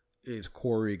 Is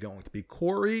Corey going to be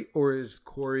Corey, or is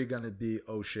Corey going to be,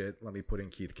 oh shit, let me put in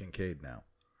Keith Kincaid now?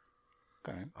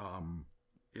 Okay.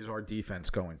 Is our defense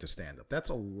going to stand up?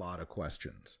 That's a lot of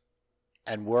questions.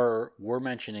 And we're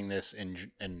mentioning this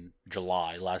in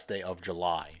July, last day of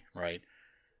July, right?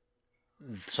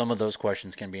 Some of those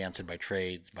questions can be answered by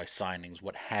trades, by signings,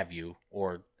 what have you,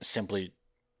 or simply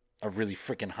a really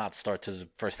freaking hot start to the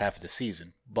first half of the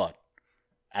season. But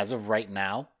as of right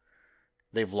now,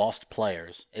 they've lost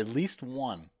players, at least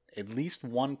one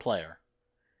player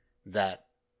that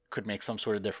could make some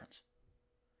sort of difference.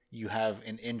 You have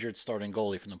an injured starting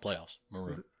goalie from the playoffs,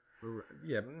 Maroon.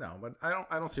 Yeah, no, but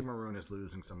I don't see Maroon as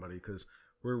losing somebody because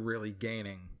we're really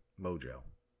gaining mojo.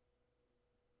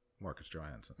 Marcus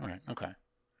Johansson. All right, okay.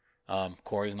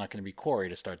 Corey's not going to be Corey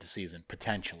to start the season,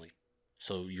 potentially.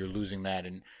 So you're losing that.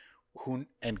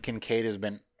 And Kincaid has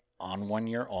been on 1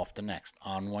 year, off the next.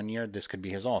 On 1 year, this could be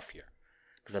his off year.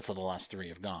 Because that's how the last 3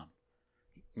 have gone.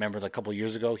 Remember a couple of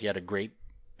years ago, he had a great,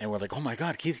 and we're like, oh my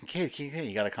God, Keith Kincaid,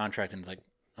 he got a contract, and it's like,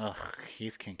 ugh,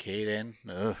 Keith Kincaid in,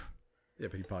 ugh. Yeah,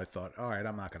 but he probably thought, all right,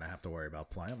 I'm not going to have to worry about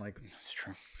playing. Like, That's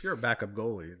true. if you're a backup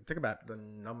goalie, think about the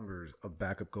numbers of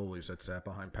backup goalies that sat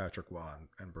behind Patrick Waugh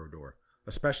and Brodeur.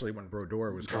 Especially when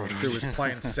Brodeur was going through, was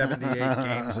playing 78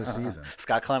 games a season.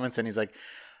 Scott Clements, and he's like,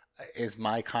 is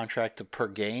my contract per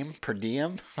game, per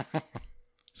diem?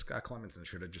 Scott Clemenson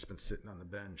should have just been sitting on the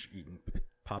bench eating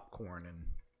popcorn, and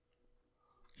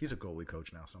he's a goalie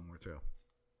coach now somewhere too.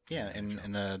 Yeah,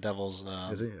 in the Devils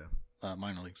Is he? Yeah.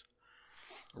 minor leagues.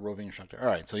 A roving instructor. All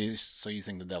right, so you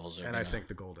think the Devils are... And I think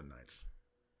the Golden Knights.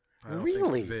 I don't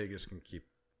Really? think Vegas can keep...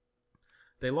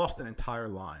 They lost an entire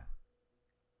line.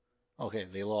 Okay,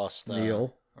 they lost...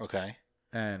 Neil. Okay.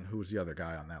 And who was the other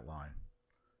guy on that line?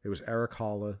 It was Eric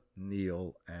Holla,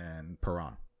 Neil, and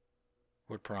Perron.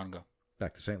 Where'd Perron go?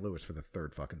 Back to St. Louis for the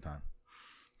third fucking time.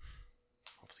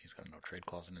 Hopefully he's got a no-trade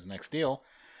clause in his next deal.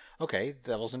 Okay,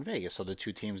 Devils in Vegas. So the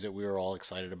two teams that we were all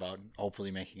excited about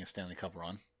hopefully making a Stanley Cup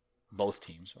run. Both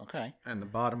teams. Okay. And the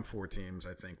bottom 4 teams,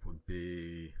 I think, would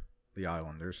be the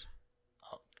Islanders.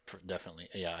 Definitely.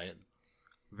 Yeah.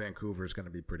 Vancouver's going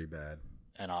to be pretty bad.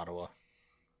 And Ottawa.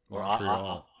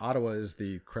 Montreal. Ottawa is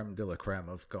the creme de la creme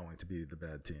of going to be the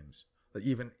bad teams. But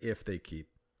even if they keep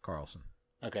Carlson.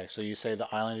 Okay, so you say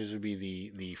the Islanders would be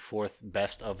the fourth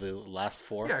best of the last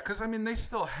 4? Yeah, because, I mean, they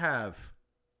still have...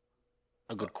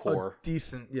 A good core.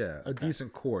 A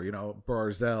decent core. You know,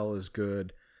 Barzell is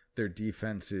good. Their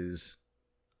defense is...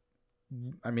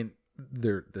 I mean,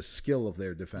 the skill of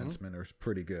their defensemen is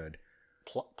pretty good.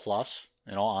 Plus,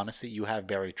 in all honesty, you have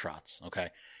Barry Trotz, okay?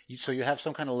 So you have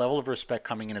some kind of level of respect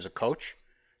coming in as a coach,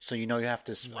 so you know you have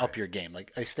to up your game.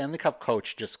 Like, a Stanley Cup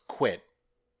coach just quit,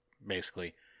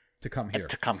 basically. To come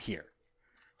here.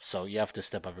 So you have to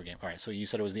step up your game. All right, so you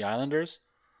said it was the Islanders?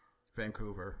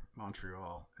 Vancouver,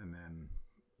 Montreal, and then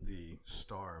the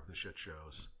star of the shit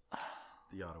shows,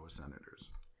 the Ottawa Senators.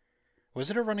 Was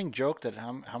it a running joke that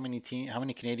how many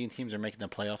Canadian teams are making the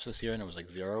playoffs this year, and it was like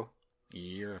 0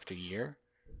 year after year?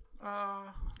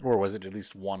 Or was it at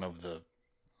least one of the...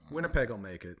 Winnipeg will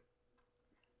make it.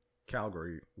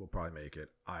 Calgary will probably make it.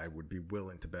 I would be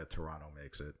willing to bet Toronto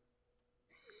makes it.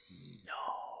 No.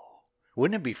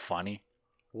 Wouldn't it be funny?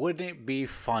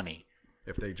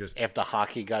 If the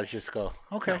hockey gods just go,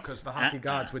 okay. Because the hockey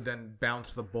gods would then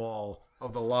bounce the ball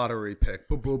of the lottery pick.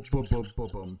 Boom, boom, boom, boom, boom,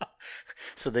 boom.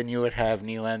 So then you would have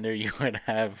Nylander, you would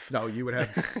have... No, you would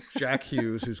have Jack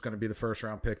Hughes, who's going to be the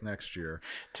first-round pick next year.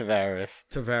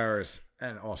 Tavares,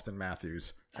 and Austin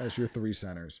Matthews as your 3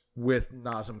 centers, with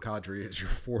Nazem Kadri as your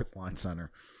 4th-line center.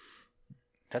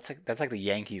 That's like the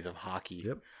Yankees of hockey.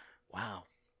 Yep. Wow.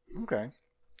 Okay.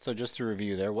 So just to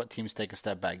review there, what teams take a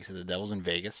step back? You said the Devils in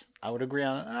Vegas. I would agree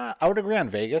on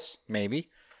Vegas, maybe.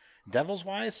 Devils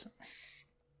wise.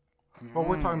 Well,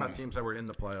 we're talking about teams that were in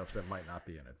the playoffs that might not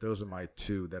be in it. Those are my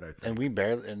 2 that I think.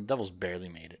 And Devils barely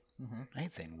made it. Mm-hmm. I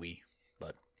hate saying we,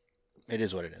 but it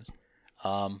is what it is.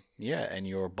 Yeah, and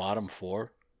your bottom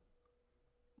 4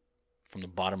 from the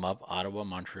bottom up: Ottawa,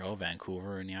 Montreal,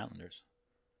 Vancouver, and the Islanders.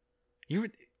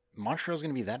 Montreal's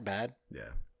going to be that bad? Yeah.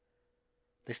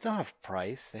 They still have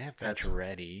Price. They have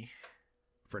Pacioretty.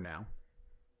 For now.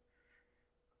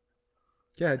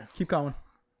 Yeah, keep going.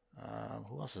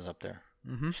 Who else is up there?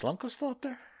 Mm-hmm. Schlemko's still up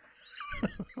there?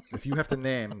 If you have to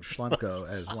name Schlemko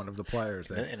as one of the players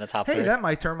that... in the top 3. three. That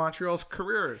might turn Montreal's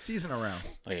season around.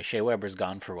 Oh, yeah, Shea Weber's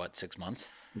gone for, 6 months?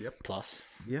 Yep. Plus?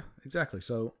 Yeah, exactly.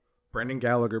 So, Brendan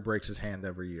Gallagher breaks his hand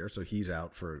every year, so he's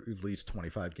out for at least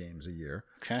 25 games a year.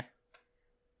 Okay.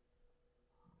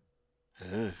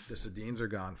 Ugh. The Sedins are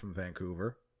gone from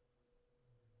Vancouver.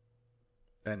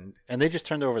 And they just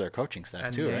turned over their coaching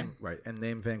staff, too, right? Right, and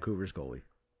name Vancouver's goalie.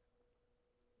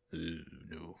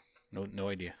 No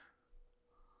idea.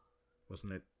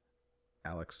 Wasn't it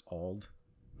Alex Auld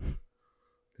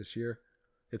this year?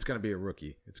 It's going to be a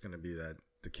rookie. It's going to be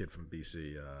the kid from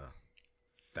BC,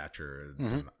 Thatcher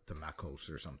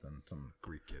Demakos or something, some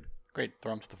Greek kid. Great,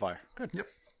 throw him to the fire. Good. Yep.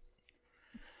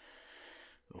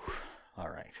 Ooh, all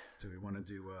right. Do we want to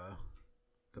do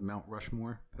the Mount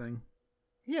Rushmore thing?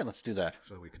 Yeah, let's do that.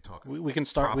 So we can talk we can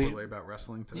start properly about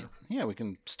wrestling today? Yeah, we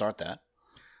can start that.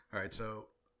 All right, so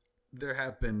there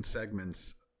have been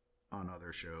segments on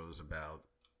other shows about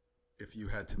if you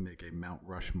had to make a Mount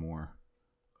Rushmore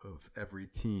of every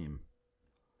team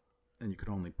and you could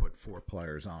only put 4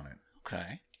 players on it.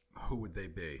 Okay. Who would they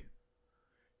be?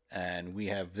 And we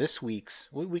have this week's.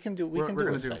 We can do. We're do going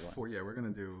a to do segment. 4. Yeah, we're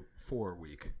going to do 4 a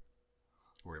week.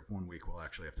 Or 1 week we'll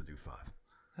actually have to do 5.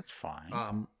 That's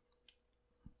fine.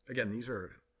 again,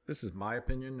 this is my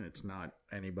opinion. It's not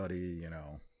anybody,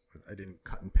 I didn't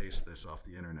cut and paste this off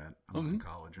the internet. I'm not in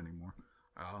college anymore.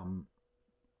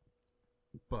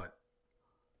 But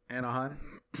Anaheim,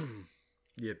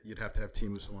 you'd have to have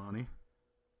Teemu Selanne.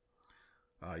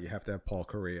 You have to have Paul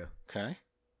Correa. Okay.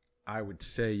 I would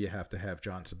say you have to have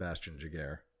John Sebastian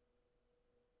Jaguar.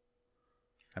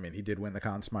 I mean, he did win the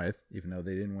Conn Smythe, even though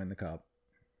they didn't win the Cup.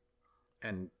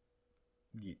 And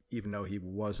even though he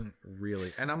wasn't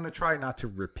really... And I'm going to try not to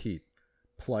repeat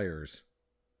players.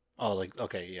 Oh,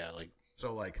 okay, yeah.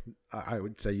 So, I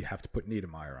would say you have to put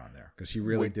Niedermayer on there, because he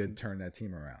really did turn that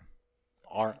team around.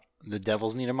 Are the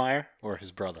Devils Niedermayer or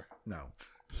his brother? No,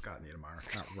 Scott Niedermayer,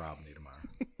 not Rob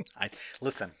Niedermayer.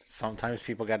 Listen, sometimes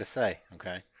people got to say,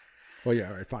 okay? Well, yeah,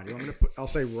 all right, fine. I'll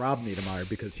say Rob Niedermayer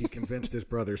because he convinced his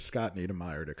brother Scott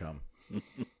Niedermayer to come.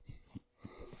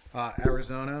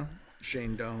 Arizona,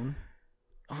 Shane Doan.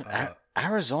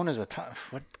 Arizona's a tough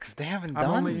one because they haven't done.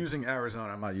 I'm only using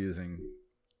Arizona. I'm not using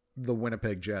the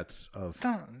Winnipeg Jets of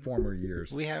former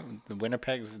years. We have the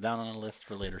Winnipeg's down on the list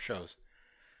for later shows.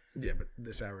 Yeah, but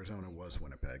this Arizona was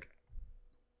Winnipeg.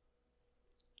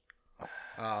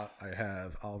 I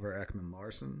have Oliver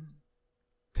Ekman-Larsson.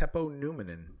 Teppo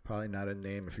Numminen, probably not a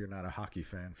name if you're not a hockey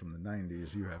fan from the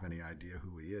 90s. You have any idea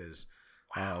who he is.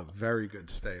 Wow. Very good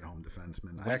stay-at-home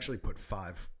defenseman. I actually put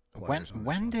 5 players on this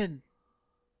one.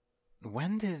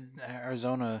 When did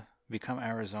Arizona become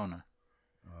Arizona?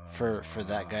 For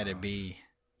that guy to be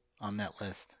on that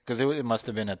list? Because it must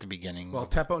have been at the beginning. Well,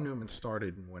 Teppo Numminen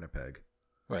started in Winnipeg.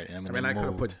 Right. I could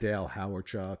have put Dale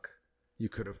Hawerchuk. You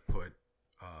could have put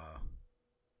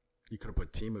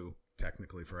Teemu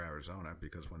technically for Arizona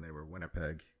because when they were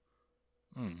Winnipeg,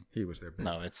 he was their big.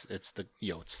 No, it's the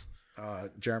Yotes.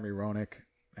 Jeremy Roenick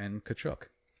and Tkachuk.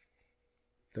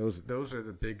 Those are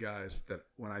the big guys that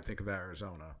when I think of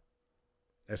Arizona,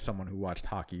 as someone who watched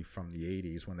hockey from the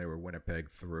 80s when they were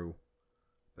Winnipeg through,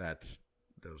 that's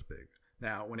those big.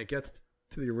 Now, when it gets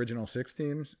to the original 6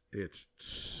 teams, it's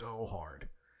so hard.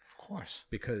 Of course.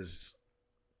 Because,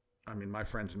 my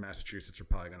friends in Massachusetts are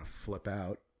probably going to flip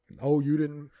out. Oh, you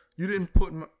didn't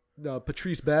put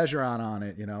Patrice Bergeron on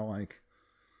it,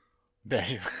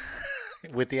 Bergeron.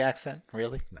 With the accent,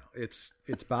 really? No, it's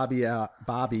Bobby Orr.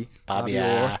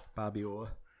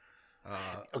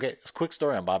 Okay, it's a quick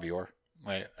story on Bobby Orr.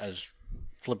 As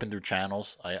flipping through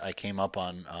channels, I came up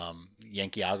on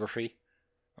Yankeeography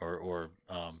or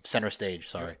Center Stage.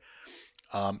 Sorry,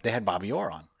 they had Bobby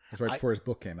Orr on. It was right before his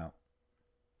book came out.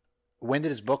 When did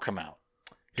his book come out?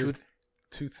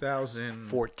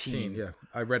 2014. Yeah,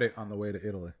 I read it on the way to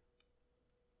Italy.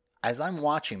 As I'm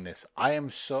watching this, I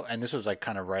am so, and this was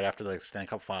kind of right after the Stanley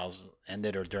Cup Files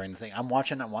ended or during the thing. I'm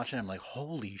watching, I'm like,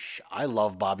 holy I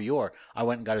love Bobby Orr. I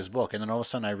went and got his book, and then all of a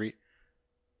sudden I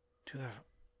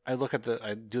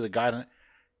do the guide, and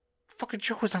fucking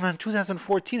show was on in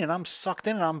 2014, and I'm sucked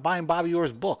in, and I'm buying Bobby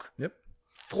Orr's book. Yep.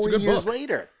 4 years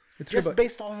later. It's just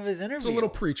based off of his interview. It's a little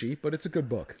preachy, but it's a good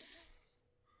book.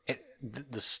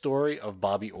 The story of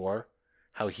Bobby Orr,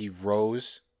 how he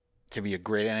rose to be a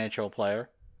great NHL player.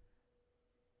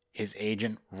 His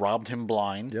agent robbed him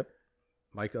blind. Yep.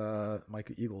 Micah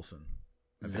Eagleson,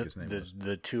 I think his name was.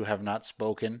 The two have not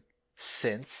spoken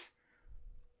since.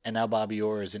 And now Bobby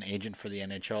Orr is an agent for the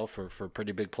NHL for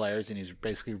pretty big players, and he's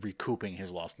basically recouping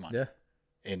his lost money. Yeah.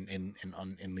 In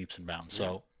leaps and bounds.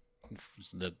 So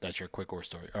that's your quick Orr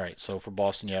story. All right. So for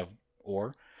Boston, you have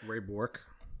Orr. Ray Bourque.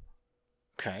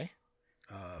 Okay.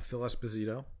 Phil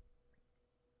Esposito.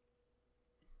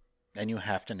 And you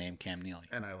have to name Cam Neely.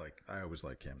 And I always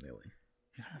like Cam Neely.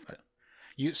 You have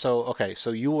to.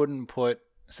 So you wouldn't put,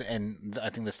 and I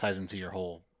think this ties into your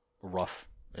whole rough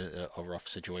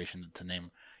situation to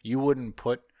name. You wouldn't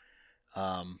put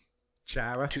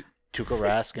Chara, Tuukka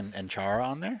Rask and Chara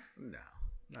on there? No,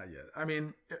 not yet.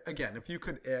 Again, if you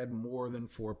could add more than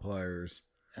 4 players,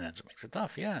 and that's what makes it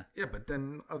tough. Yeah. Yeah, but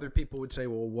then other people would say,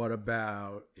 well, what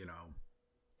about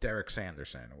Derek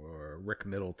Sanderson or Rick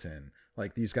Middleton?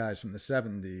 Like these guys from the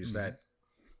 70s that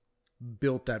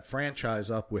built that franchise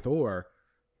up with Orr.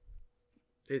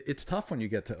 It's tough when you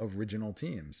get to original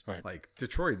teams. Right. Like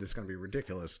Detroit, this is going to be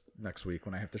ridiculous next week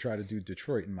when I have to try to do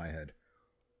Detroit in my head.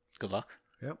 Good luck.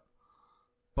 Yep.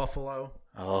 Buffalo.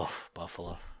 Oh,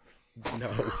 Buffalo. No,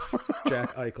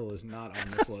 Jack Eichel is not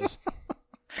on this list.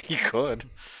 He could.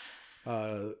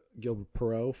 Gilbert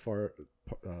Perreault,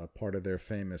 part of their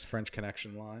famous French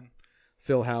Connection line.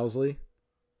 Phil Housley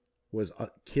was a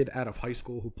kid out of high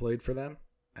school who played for them,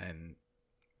 and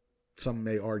some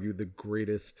may argue the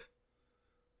greatest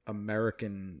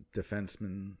American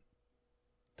defenseman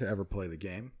to ever play the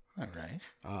game. All right.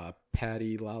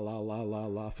 Patty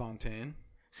LaFontaine.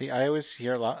 See, I always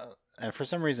hear for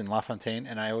some reason LaFontaine,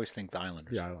 and I always think the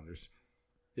Islanders. The Islanders.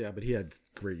 Yeah, but he had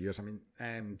great years. I mean,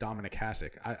 and Dominic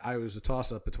Hasek. I was a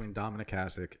toss-up between Dominic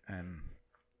Hasek and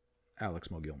Alex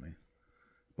Mogilny.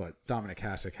 But Dominic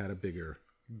Hasek had a bigger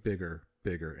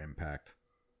impact.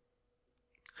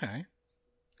 Okay.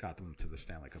 Got them to the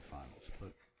Stanley Cup Finals.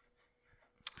 But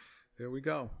there we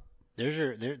go. There's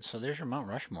your Mount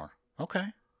Rushmore. Okay.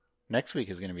 Next week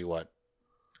is going to be what?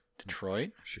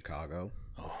 Detroit? Chicago.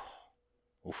 Oh.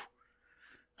 Oof.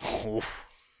 Oof.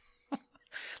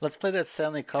 Let's play that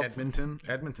Stanley Cup.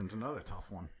 Edmonton's another tough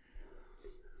one.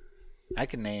 I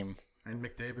can name. And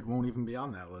McDavid won't even be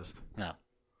on that list. No.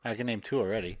 I can name 2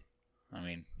 already. I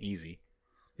mean, easy.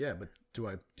 Yeah, but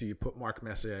do you put Mark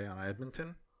Messier on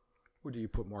Edmonton? Or do you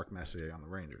put Mark Messier on the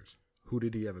Rangers? Who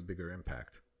did he have a bigger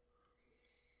impact?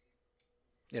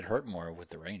 It hurt more with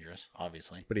the Rangers,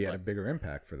 obviously. But he had a bigger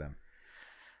impact for them.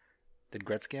 Did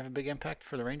Gretzky have a big impact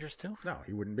for the Rangers, too? No,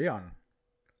 he wouldn't be on.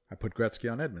 I put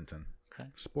Gretzky on Edmonton. Okay.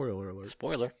 Spoiler alert.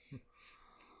 Spoiler.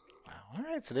 Wow. All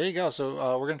right, so there you go.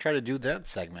 So we're going to try to do that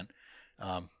segment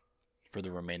for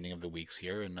the remaining of the weeks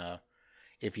here. And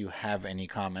if you have any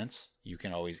comments, you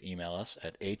can always email us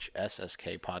at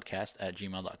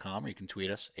hsskpodcast@gmail.com, or you can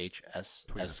tweet us,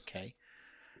 hssk.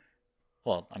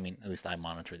 Well, I mean, at least I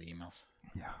monitor the emails.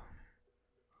 Yeah.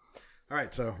 All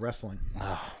right, so wrestling.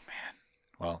 Oh, man.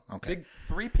 Well, okay.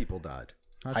 3 people died.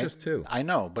 Not just 2. I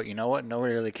know, but you know what?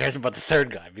 Nobody really cares about the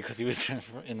third guy because he was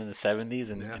in the 70s.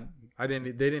 And they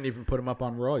didn't even put him up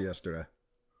on Raw yesterday.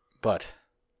 But,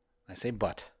 I say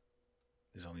but.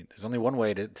 There's only one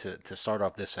way to start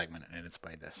off this segment, and it's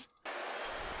by this.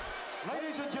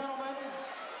 Ladies and gentlemen,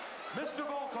 Mr.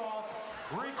 Volkov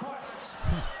requests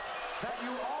that you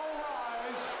all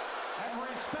rise and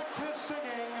respect his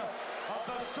singing of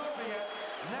the Soviet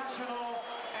national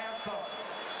anthem.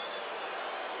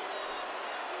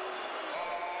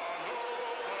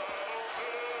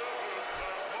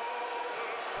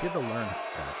 You have to learn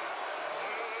that.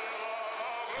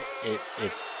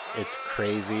 It's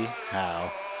crazy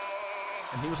how.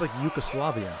 And he was like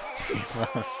Yugoslavian. He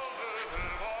was.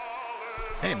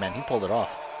 Hey, man, he pulled it off.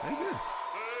 Very good.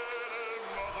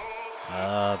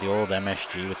 The old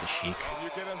MSG with the Sheik.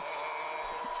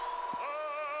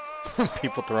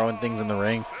 People throwing things in the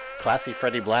ring. Classy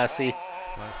Freddie Blassie.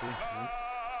 Classy. Yeah.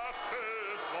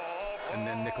 And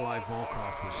then Nikolai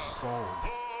Volkov was sold.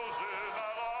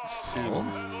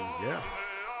 Yeah.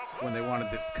 When they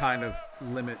wanted to kind of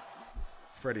limit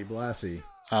Freddie Blassie,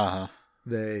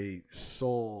 they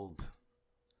sold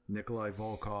Nikolai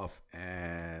Volkov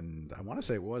and I want to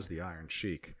say it was the Iron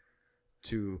Sheik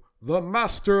to the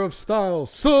Master of Style,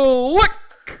 Slick.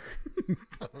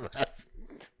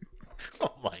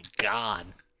 Oh my God!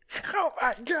 Oh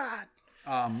my God!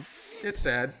 It's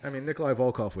sad. I mean, Nikolai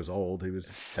Volkov was old. He was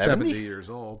 70 years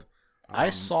old. I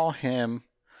saw him,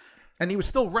 and he was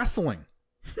still wrestling.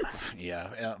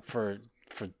 Yeah, for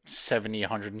 $70,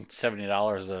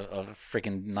 $170 a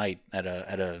freaking night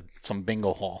at some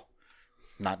bingo hall,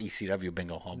 not ECW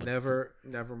bingo hall. But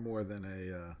never more than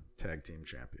a tag team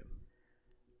champion.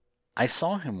 I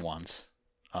saw him once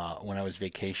when I was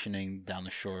vacationing down the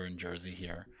shore in Jersey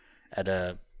here at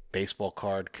a baseball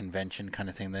card convention kind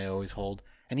of thing they always hold,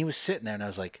 and he was sitting there, and I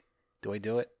was like, "Do I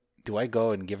do it? Do I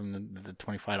go and give him the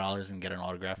 $25 and get an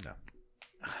autograph?" No.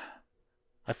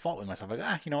 I fought with myself.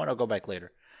 Like, you know what? I'll go back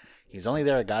later. He was only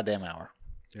there a goddamn hour.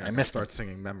 Yeah, I missed start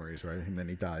singing Memories, right? And then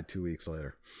he died 2 weeks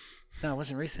later. No, it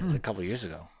wasn't recent. It was a couple of years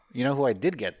ago. You know who I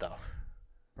did get, though?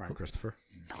 Brian Christopher.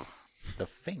 No. The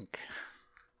Fink.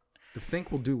 The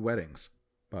Fink will do weddings,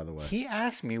 by the way. He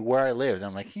asked me where I lived.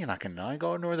 I'm like, you're not going to know. I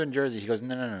go to Northern Jersey. He goes,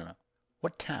 no.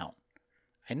 What town?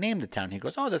 I named the town. He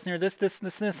goes, oh, that's near this.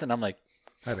 And I'm like.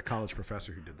 I had a college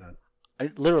professor who did that.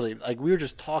 I literally, like, we were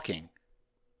just talking.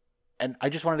 And I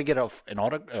just wanted to get a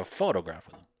photograph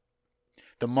with him.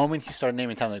 The moment he started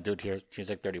naming town, like, dude, here's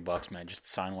like $30, man. Just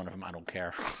sign one of them. I don't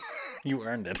care. You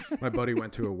earned it. My buddy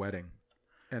went to a wedding,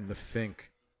 and the Fink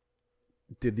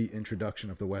did the introduction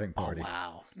of the wedding party. Oh,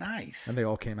 wow. Nice. And they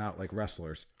all came out like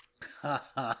wrestlers.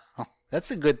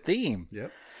 That's a good theme.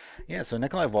 Yep. Yeah, so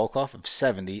Nikolai Volkov of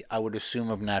 70, I would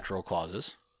assume of natural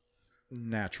causes.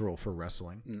 Natural for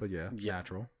wrestling, but yeah,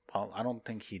 natural. Well, I don't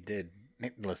think he did.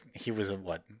 Listen, he was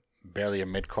barely a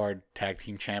mid-card tag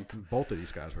team champ. Both of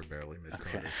these guys were barely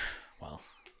mid-carders. Okay. Well,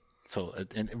 so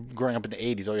growing up in the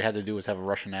 80s, all you had to do was have a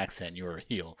Russian accent and you were a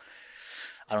heel.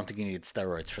 I don't think you needed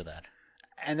steroids for that.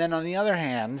 And then on the other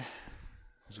hand,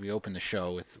 as we open the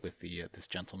show with this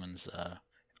gentleman's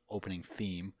opening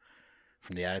theme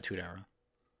from the Attitude Era,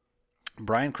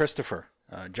 Brian Christopher,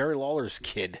 Jerry Lawler's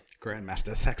kid.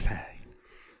 Grandmaster Sexy.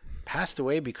 passed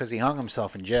away because he hung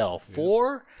himself in jail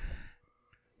for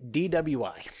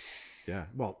DWI. Yeah,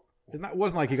 well, it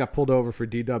wasn't like he got pulled over for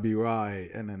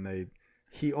DWI, and then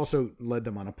he also led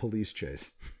them on a police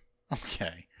chase.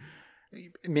 Okay.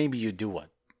 Maybe you do what?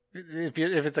 If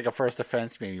it's like a first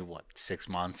offense, maybe what, 6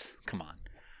 months? Come on,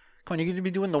 you're going to be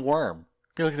doing the worm.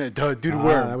 You're looking at do the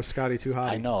worm. That was Scotty too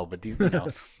hot. I know, but these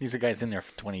these are guys in there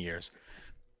for 20 years.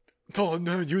 Oh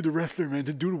no, you're the wrestler, man.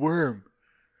 To do the worm.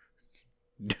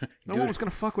 No one was going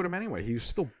to fuck with him anyway. He was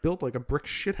still built like a brick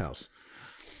shithouse.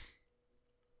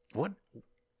 What?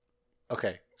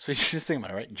 Okay, so you just think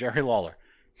about it, right? Jerry Lawler,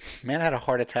 man had a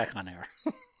heart attack on air.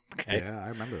 Okay. Yeah, I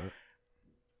remember that.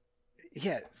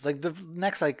 Yeah, like the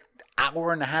next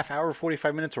hour and a half,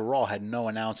 45 minutes of Raw had no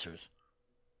announcers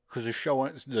because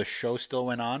the show still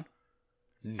went on.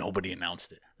 Nobody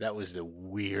announced it. That was the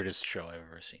weirdest show I've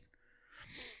ever seen.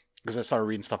 Because I started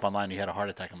reading stuff online. He had a heart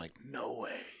attack. I'm like, no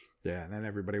way. Yeah, and then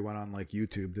everybody went on like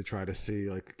YouTube to try to see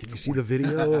can you see the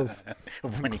video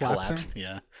of when he collapsed?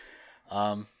 Yeah.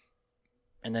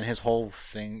 And then his whole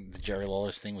thing, the Jerry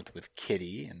Lawler's thing with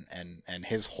Kitty and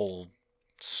his whole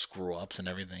screw ups and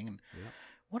everything. And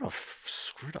what a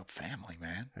screwed up family,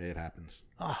 man. It happens.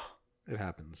 Oh, it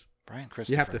happens. Brian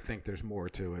Christopher. You have to think there's more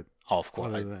to it. Oh, of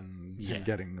course. Other than him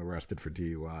getting arrested for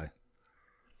DUI.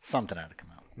 Something had to come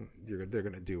out. They're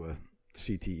going to do a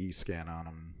CTE scan on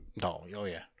him. Oh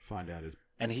yeah. Find out his.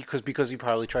 And because he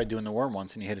probably tried doing the worm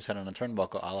once and he hit his head on a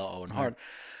turnbuckle a la Owen Hart.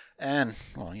 And,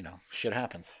 well, shit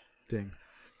happens. Ding.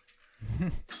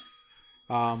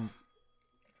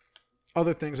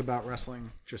 Other things about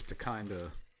wrestling, just to kind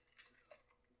of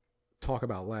talk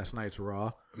about last night's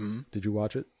Raw. Mm-hmm. Did you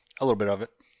watch it? A little bit of it.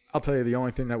 I'll tell you, the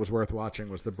only thing that was worth watching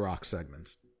was the Brock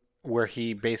segments. Where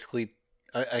he basically,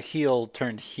 a heel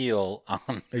turned heel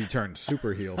on... He turned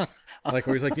super heel. Where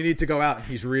he's like, you need to go out, and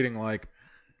he's reading,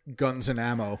 Guns and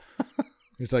Ammo.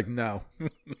 He's like, no.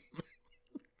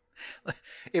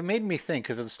 It made me think,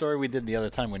 because of the story we did the other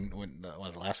time, when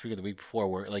was it last week or the week before,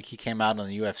 where he came out on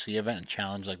the UFC event and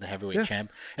challenged the heavyweight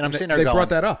champ. And I'm sitting there they going... They brought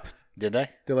that up. Did they?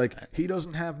 They're like, he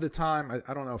doesn't have the time.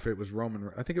 I don't know if it was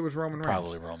Roman. I think it was Roman Reigns.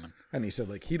 Probably Roman. And he said,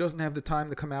 he doesn't have the time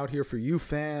to come out here for you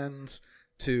fans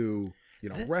to,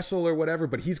 wrestle or whatever,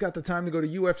 but he's got the time to go to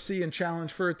UFC and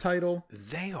challenge for a title.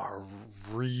 They are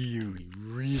really,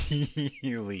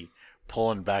 really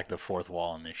pulling back the fourth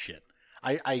wall in this shit.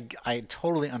 I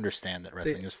totally understand that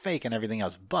wrestling is fake and everything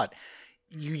else, but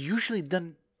you usually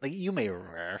don't, you may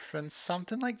reference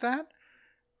something like that.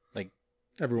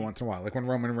 Every once in a while, when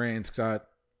Roman Reigns got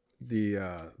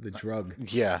the drug.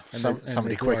 Yeah, and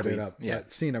somebody quickly. It up. Yeah,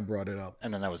 Cena brought it up.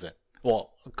 And then that was it.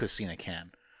 Well, because Cena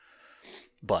can.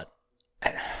 But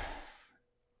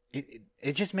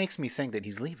it just makes me think that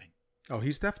he's leaving. Oh,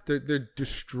 he's they're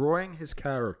destroying his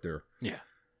character. Yeah.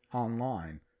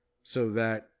 Online so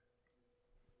that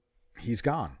he's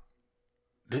gone.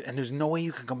 And there's no way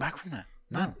you can come back from that.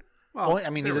 None. Well,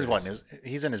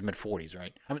 he's in his mid-40s,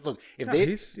 right? I mean, look,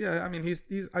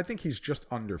 I think he's just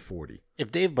under 40.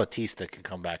 If Dave Bautista can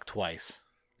come back twice.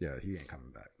 Yeah, he ain't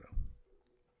coming back,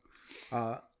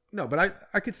 though. No, but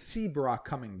I could see Brock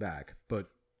coming back, but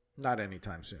not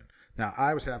anytime soon. Now,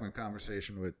 I was having a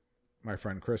conversation with my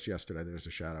friend Chris yesterday. There's a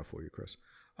shout-out for you, Chris.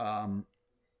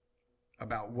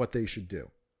 About what they should do.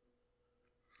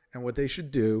 And what they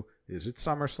should do is at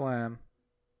SummerSlam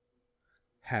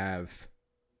have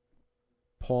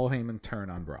Paul Heyman turn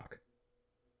on Brock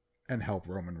and help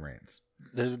Roman Reigns.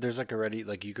 There's already,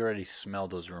 you can already smell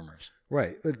those rumors.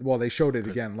 Right. Well, they showed it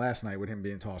again last night with him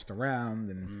being tossed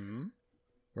around and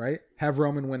right? Have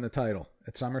Roman win the title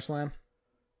at SummerSlam.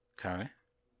 Okay.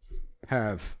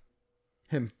 Have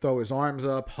him throw his arms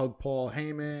up, hug Paul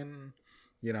Heyman,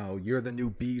 you're the new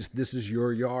beast, this is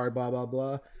your yard, blah blah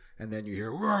blah. And then you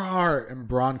hear roar, and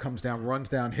Braun comes down, runs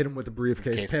down, hit him with the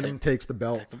briefcase, pin him, takes the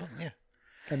belt. Yeah.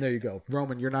 And there you go.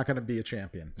 Roman, you're not going to be a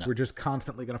champion. No. We're just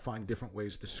constantly going to find different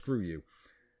ways to screw you.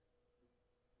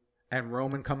 And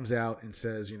Roman comes out and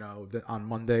says, on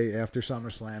Monday after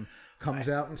SummerSlam,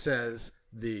 out and says,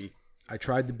 I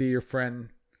tried to be your friend.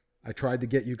 I tried to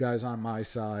get you guys on my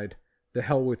side. The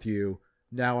hell with you.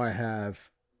 Now I have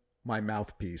my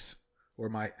mouthpiece or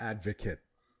my advocate.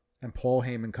 And Paul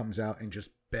Heyman comes out and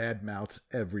just badmouths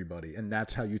everybody. And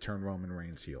that's how you turn Roman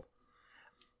Reigns heel.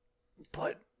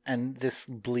 And this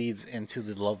bleeds into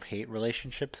the love-hate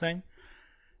relationship thing.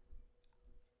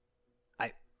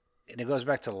 And it goes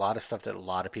back to a lot of stuff that a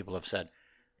lot of people have said.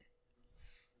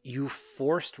 You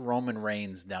forced Roman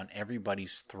Reigns down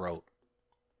everybody's throat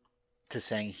to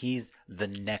saying he's the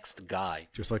next guy.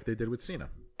 Just like they did with Cena.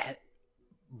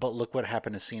 But look what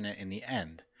happened to Cena in the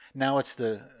end. Now it's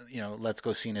the, let's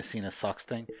go Cena sucks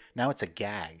thing. Now it's a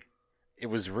gag. it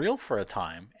was real for a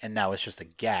time, and now it's just a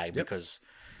gag because,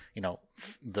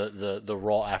 the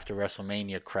Raw after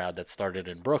WrestleMania crowd that started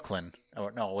in Brooklyn.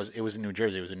 Or no, it was in New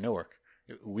Jersey. It was in Newark.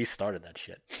 We started that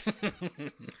shit.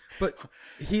 But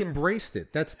he embraced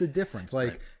it. That's the difference.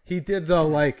 Like he did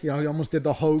the he almost did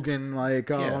the Hogan let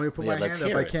me put my hand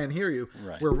up. I can't hear you.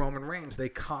 Right. Where Roman Reigns, they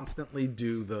constantly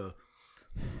do the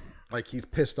he's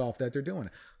pissed off that they're doing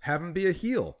it. Have him be a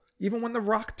heel. Even when The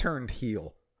Rock turned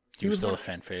heel, he was still a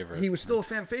fan favorite. He was still a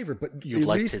fan favorite, but at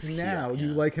liked least his now heel,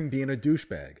 you like him being a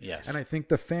douchebag. Yes. And I think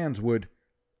the fans would.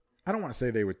 I don't want to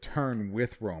say they would turn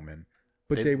with Roman.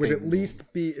 But they would at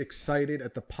least be excited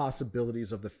at the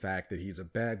possibilities of the fact that he's a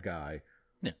bad guy.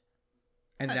 Yeah.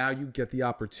 And now you get the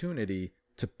opportunity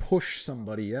to push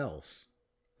somebody else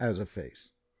as a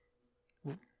face.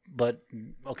 But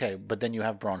then you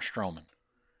have Braun Strowman.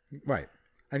 Right.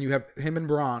 And you have him and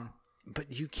Braun.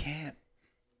 But you can't.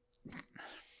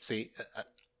 See,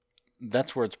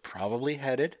 that's where it's probably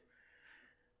headed.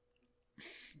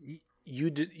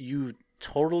 You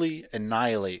totally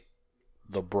annihilate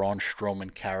the Braun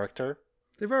Strowman character.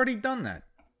 They've already done that.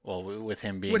 Well, with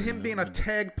him being a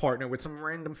tag partner with some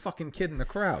random fucking kid in the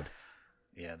crowd.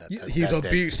 Yeah, he's a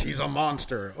beast. He's a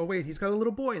monster. Oh wait, he's got a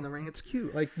little boy in the ring. It's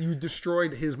cute. Like you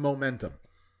destroyed his momentum.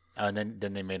 And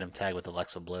then they made him tag with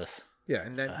Alexa Bliss. Yeah,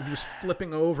 and then he was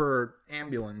flipping over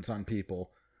ambulance on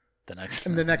people. The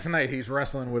next night he's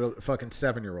wrestling with a fucking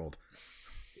 7-year-old.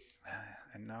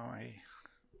 I know.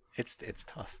 It's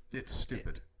tough. It's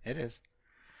stupid. It is.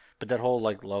 But that whole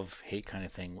love-hate kind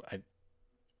of thing,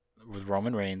 with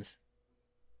Roman Reigns,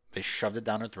 they shoved it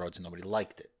down our throats and nobody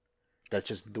liked it. That's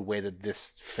just the way that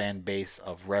this fan base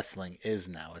of wrestling is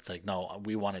now. It's like, no,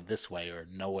 we want it this way or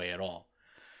no way at all.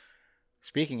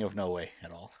 Speaking of no way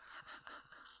at all,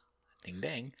 ding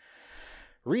dang,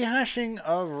 rehashing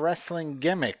of wrestling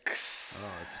gimmicks.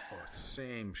 Oh, it's the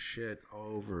same shit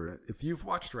over. If you've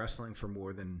watched wrestling for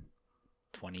more than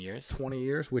 20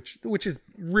 years, which is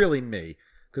really me.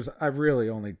 Because I really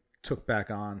only took back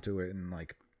onto it in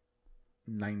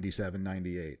 97,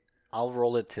 98. I'll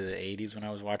roll it to the 80s when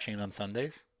I was watching it on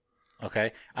Sundays.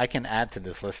 Okay? I can add to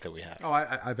this list that we have. Oh,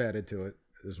 I've added to it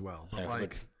as well.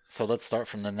 So let's start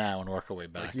from the now and work our way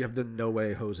back. Like you have the No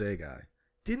Way Jose guy.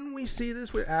 Didn't we see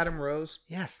this with Adam Rose?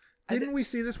 Yes. Didn't we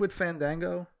see this with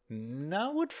Fandango?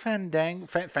 Not with Fandango.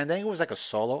 Fandango was like a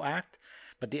solo act.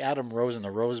 But the Adam Rose and the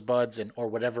Rosebuds or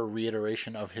whatever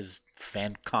reiteration of his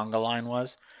fan conga line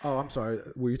was. Oh, I'm sorry.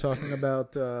 Were you talking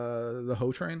about the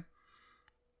Ho Train?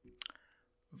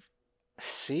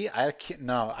 See, I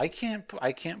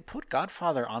can't put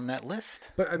Godfather on that list.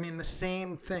 But I mean the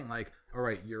same thing. Like, all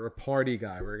right, you're a party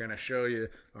guy. We're gonna show you.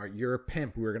 All right, you're a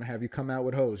pimp. We're gonna have you come out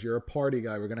with hose. You're a party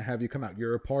guy. We're gonna have you come out.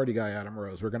 You're a party guy, Adam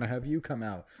Rose. We're gonna have you come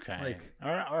out. Okay.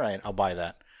 All right. I'll buy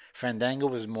that. Fandango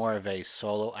was more of a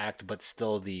solo act, but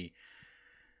still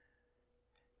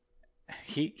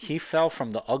he fell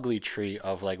from the ugly tree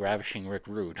of Ravishing Rick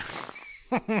Rude.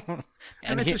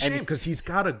 and it's a shame because he's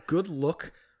got a good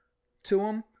look to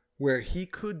him where he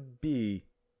could be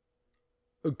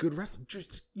a good wrestler.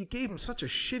 Just you gave him such a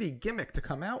shitty gimmick to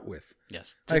come out with.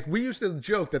 Yes. We used to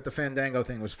joke that the Fandango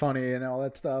thing was funny and all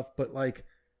that stuff, but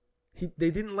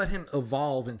they didn't let him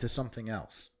evolve into something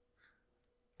else.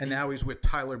 And now he's with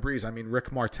Tyler Breeze. I mean,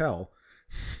 Rick Martel.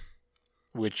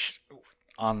 Which,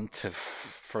 on to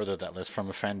further that list,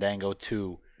 from a Fandango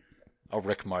to a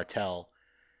Rick Martel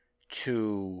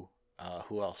to,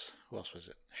 who else? Who else was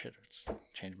it? Shit, it's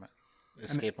changed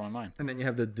escaped my mind. And then you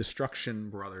have the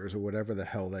Destruction Brothers or whatever the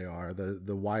hell they are.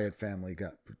 The Wyatt family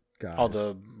guys. Oh,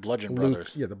 the Bludgeon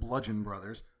Brothers. Yeah, the Bludgeon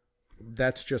Brothers.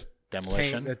 That's just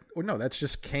Demolition? That's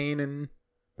just Kane and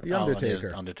The Undertaker.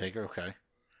 The Undertaker, okay.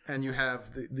 And you have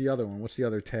the other one. What's the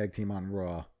other tag team on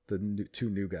Raw? The two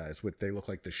new guys. They look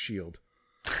like the Shield.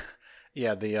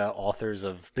 Yeah, the Authors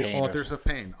of Pain. The Authors of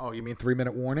Pain. Oh, you mean 3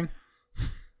 Minute Warning?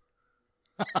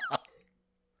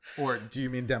 Or do you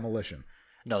mean Demolition?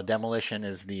 No, Demolition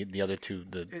is the other two.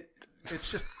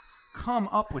 It's just come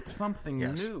up with something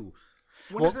new.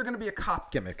 When is there going to be a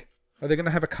cop gimmick? Are they going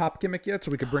to have a cop gimmick yet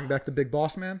so we could bring back the Big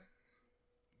Boss Man?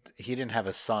 He didn't have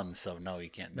a son, so no, he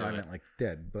can't do it. No, I meant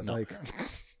dead, but no.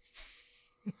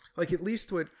 at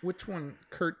least which one?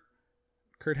 Kurt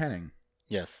Hennig.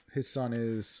 Yes. His son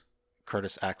is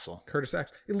Curtis Axel.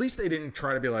 At least they didn't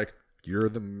try to be like, you're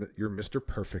Mr.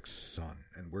 Perfect's son,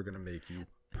 and we're gonna make you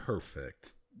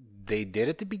perfect. They did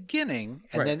at the beginning,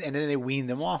 and right. then they weaned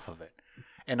them off of it.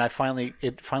 And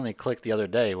it finally clicked the other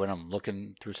day when I'm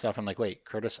looking through stuff. I'm like, wait,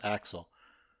 Curtis Axel.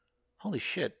 Holy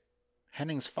shit!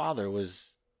 Henning's father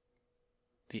was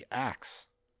the Axe.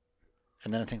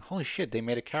 And then I think, holy shit, they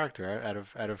made a character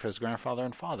out of his grandfather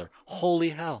and father. Holy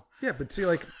hell. Yeah, but see,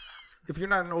 like, if you're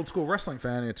not an old school wrestling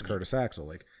fan, it's Curtis Axel.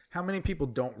 Like, how many people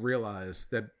don't realize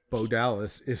that Bo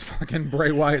Dallas is fucking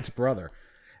Bray Wyatt's brother?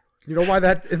 You know why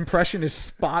that impression is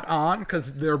spot on?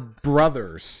 Because they're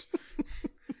brothers.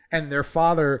 And their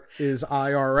father is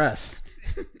IRS.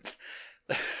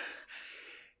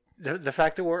 The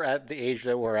fact that we're at the age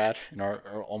that we're at in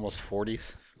our almost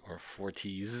 40s or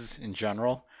 40s in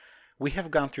general, we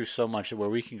have gone through so much where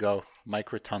we can go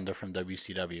Mike Rotunda from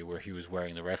WCW, where he was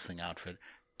wearing the wrestling outfit,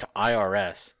 to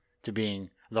IRS, to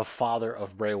being the father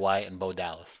of Bray Wyatt and Bo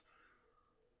Dallas.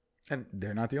 And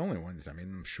they're not the only ones. I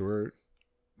mean, I'm sure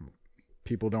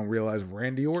people don't realize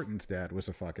Randy Orton's dad was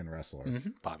a fucking wrestler. Mm-hmm.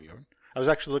 Bobby Orton. I was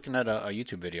actually looking at a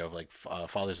YouTube video of like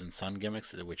fathers and son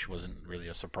gimmicks, which wasn't really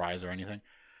a surprise or anything.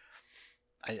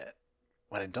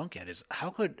 What I don't get is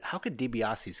how could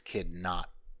DiBiase's kid not?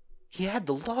 He had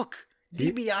the look.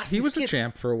 DiBiase's he was kid. a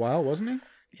champ for a while, wasn't he?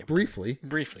 Yeah, briefly.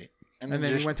 And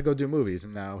then he went to go do movies,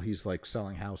 and now he's like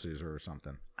selling houses or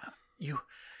something. You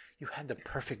had the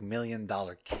perfect $1 million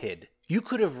kid. You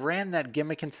could have ran that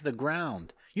gimmick into the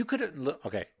ground. You could have.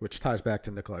 Okay. Which ties back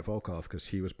to Nikolai Volkov, because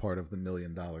he was part of the $1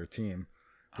 million team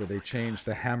where they changed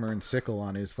the hammer and sickle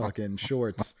on his fucking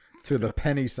shorts to the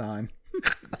penny sign.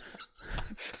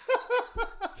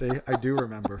 See, I do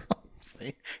remember.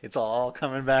 See, it's all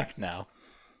coming back now.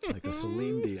 Like a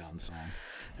Celine Dion song.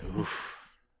 Oof.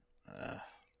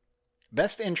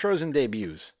 Best intros and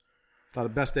debuts. The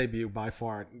best debut by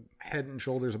far, head and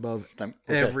shoulders above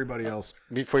everybody else.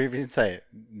 Before you even say it,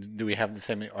 do we have the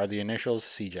same? Are the initials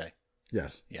CJ?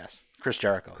 Yes. Yes. Chris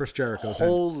Jericho.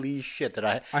 Holy shit!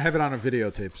 I have it on a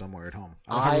videotape somewhere at home.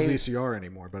 I don't have a VCR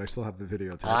anymore, but I still have the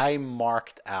videotape. I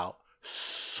marked out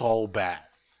so bad.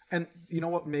 And you know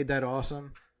what made that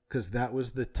awesome? Because that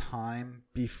was the time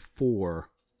before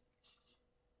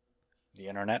the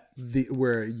internet,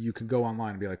 where you could go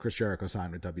online and be like, Chris Jericho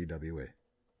signed with WWE.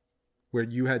 Where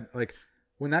you had, like,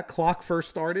 when that clock first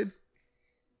started,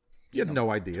 you had no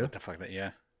idea. What the fuck that,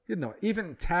 yeah. You had no,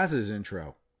 even Taz's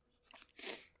intro,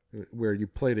 where you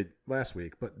played it last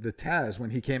week, but the Taz, when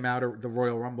he came out of the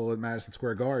Royal Rumble at Madison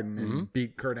Square Garden and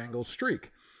beat Kurt Angle's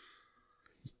streak,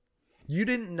 you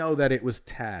didn't know that it was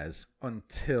Taz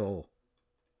until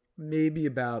maybe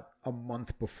about a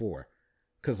month before.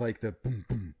 Because, like, the boom,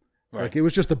 boom. Right. Like, it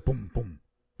was just a boom, boom,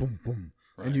 boom, boom.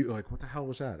 Right. And you're like, what the hell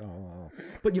was that? Oh.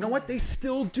 But you know what? They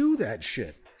still do that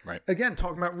shit. Right. Again,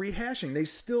 talking about rehashing, they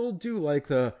still do, like,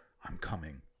 the I'm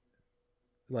coming,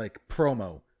 like,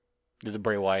 promo. Did the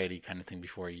Bray Wyatt-y kind of thing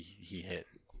before he hit.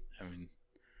 I mean,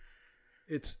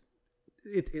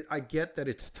 I get that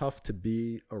it's tough to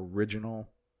be original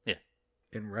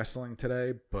in wrestling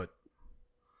today, but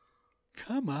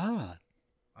come on.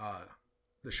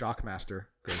 The Shockmaster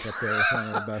goes up there as one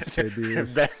of the best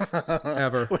debuts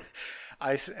ever.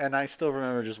 I still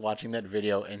remember just watching that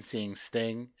video and seeing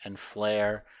Sting and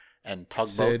Flair and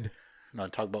Tugboat. Sid. No,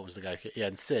 Tugboat was the guy. Yeah,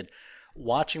 and Sid.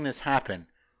 Watching this happen,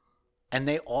 and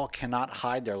they all cannot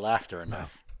hide their laughter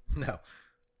enough. No.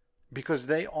 Because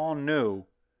they all knew.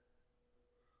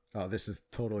 Oh, this is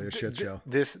totally a shit show.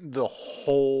 The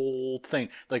whole thing,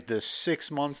 like the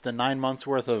 6 months, the 9 months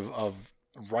worth of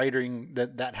writing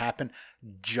that happened,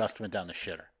 just went down the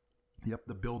shitter. Yep,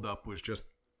 the build-up was just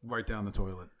right down the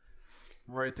toilet.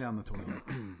 Right down the toilet.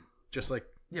 Just like,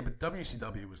 yeah, but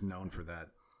WCW was known for that,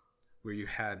 where you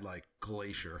had, like,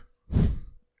 Glacier.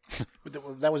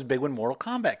 That was big when Mortal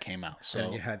Kombat came out. So.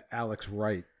 And you had Alex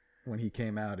Wright when he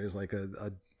came out as, like,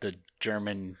 the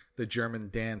German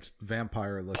dance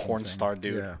vampire looking porn star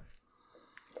dude. Yeah.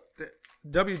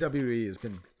 WWE has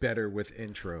been better with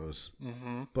intros,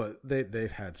 but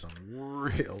they've had some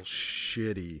real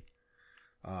shitty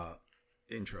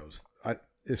intros.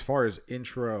 As far as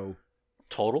intro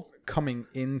total coming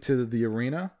into the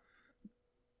arena,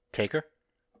 Taker.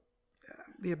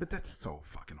 Yeah, but that's so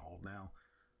fucking old now.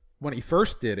 When he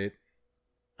first did it,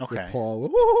 okay, with Paul,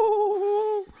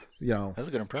 you know, that's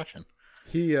a good impression.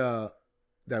 He that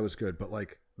was good, but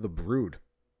like the Brood.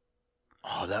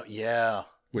 Oh, that yeah.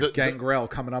 With Gangrel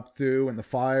coming up through and the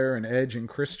Fire and Edge and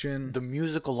Christian. The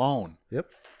music alone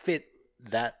fit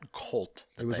that cult.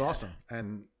 It was awesome.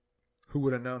 And who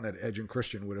would have known that Edge and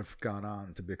Christian would have gone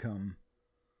on to become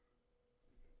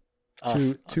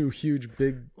two huge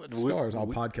big stars, all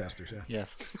podcasters, yeah.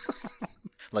 Yes.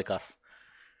 Like us.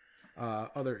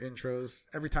 Other intros.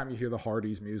 Every time you hear the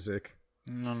Hardys music,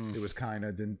 it was kind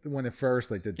of when it first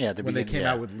when they came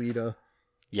out with Lita.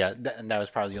 Yeah, and that was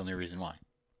probably the only reason why.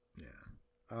 Yeah.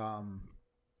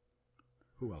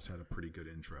 Who else had a pretty good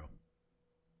intro?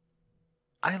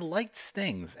 I liked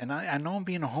Sting's, and I know I'm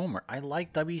being a homer. I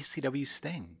like WCW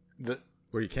Sting.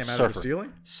 Where he came out of the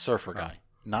ceiling? Surfer guy,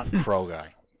 not Crow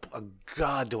guy.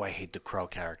 God, do I hate the Crow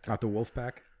character. Not the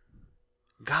Wolfpack?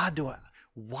 God,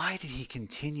 why did he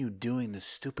continue doing the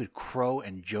stupid Crow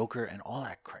and Joker and all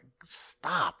that crap?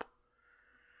 Stop.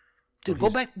 Dude, go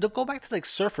back to like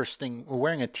Surfer Sting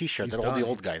wearing a T-shirt that all the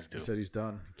old guys do. He said he's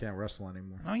done. He can't wrestle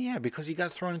anymore. Oh yeah, because he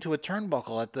got thrown into a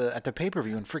turnbuckle at the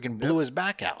pay-per-view and freaking blew his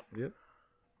back out. Yep.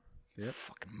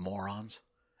 Fucking morons.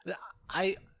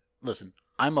 Listen.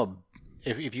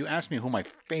 If you ask me who my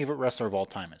favorite wrestler of all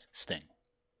time is, Sting.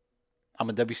 I'm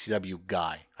a WCW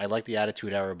guy. I like the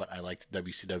Attitude Era, but I liked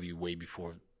WCW way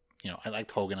before. I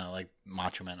liked Hogan, I liked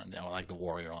Macho Man, and I liked the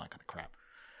Warrior, all that kind of crap.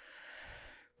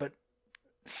 But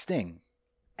Sting,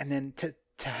 and then to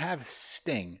have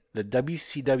Sting, the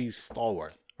WCW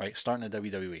stalwart, right, starting at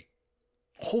WWE.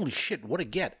 Holy shit, what a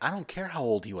get. I don't care how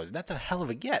old he was. That's a hell of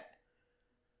a get.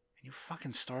 And you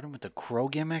fucking start him with the Crow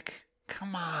gimmick?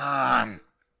 Come on.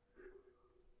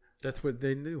 That's what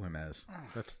they knew him as.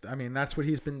 That's what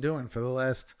he's been doing for the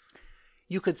last...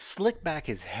 You could slick back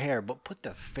his hair, but put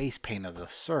the face paint of the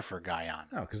Surfer guy on.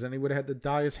 No, because then he would have had to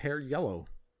dye his hair yellow.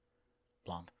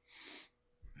 Blonde.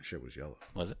 That shit was yellow.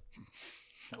 Was it?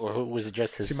 Or was it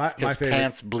just his my favorite,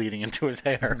 pants bleeding into his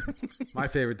hair? My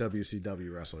favorite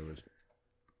WCW wrestler was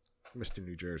Mr.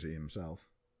 New Jersey himself.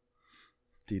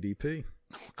 DDP.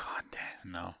 Oh, God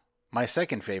damn. No. My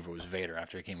second favorite was Vader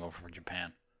after he came over from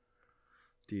Japan.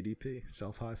 DDP.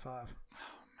 Self-high five.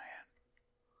 Oh,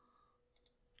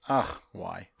 man. Ugh,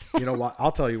 why? You know why?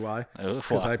 I'll tell you why.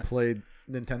 Because I played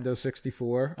Nintendo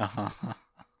 64. Uh-huh.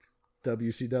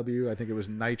 WCW, I think it was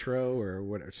Nitro or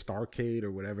whatever, Starcade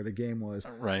or whatever the game was.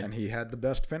 Right. And he had the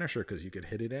best finisher because you could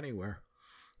hit it anywhere.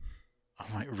 Oh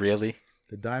my, really?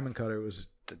 The Diamond Cutter was...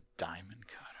 The Diamond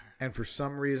Cutter. And for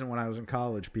some reason, when I was in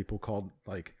college, people called,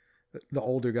 like, the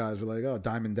older guys were like, oh,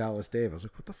 Diamond Dallas Dave. I was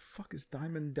like, what the fuck is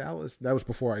Diamond Dallas? That was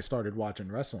before I started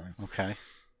watching wrestling. Okay.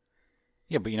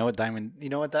 Yeah, but you know what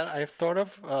that I've thought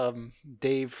of?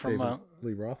 Dave from... David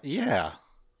Lee Roth? Yeah.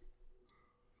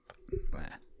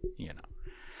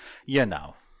 You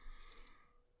know.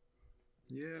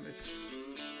 Yeah, that's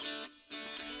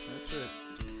it.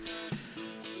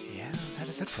 Yeah, that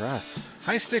is it for us.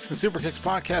 High Sticks and Super Kicks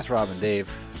Podcast, Rob and Dave.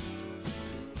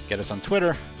 Get us on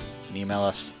Twitter and email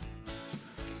us.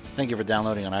 Thank you for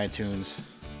downloading on iTunes.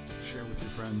 Share with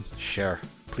your friends. Share.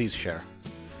 Please share.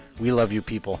 We love you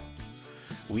people.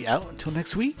 We out until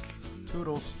next week.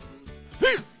 Toodles.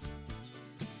 See you.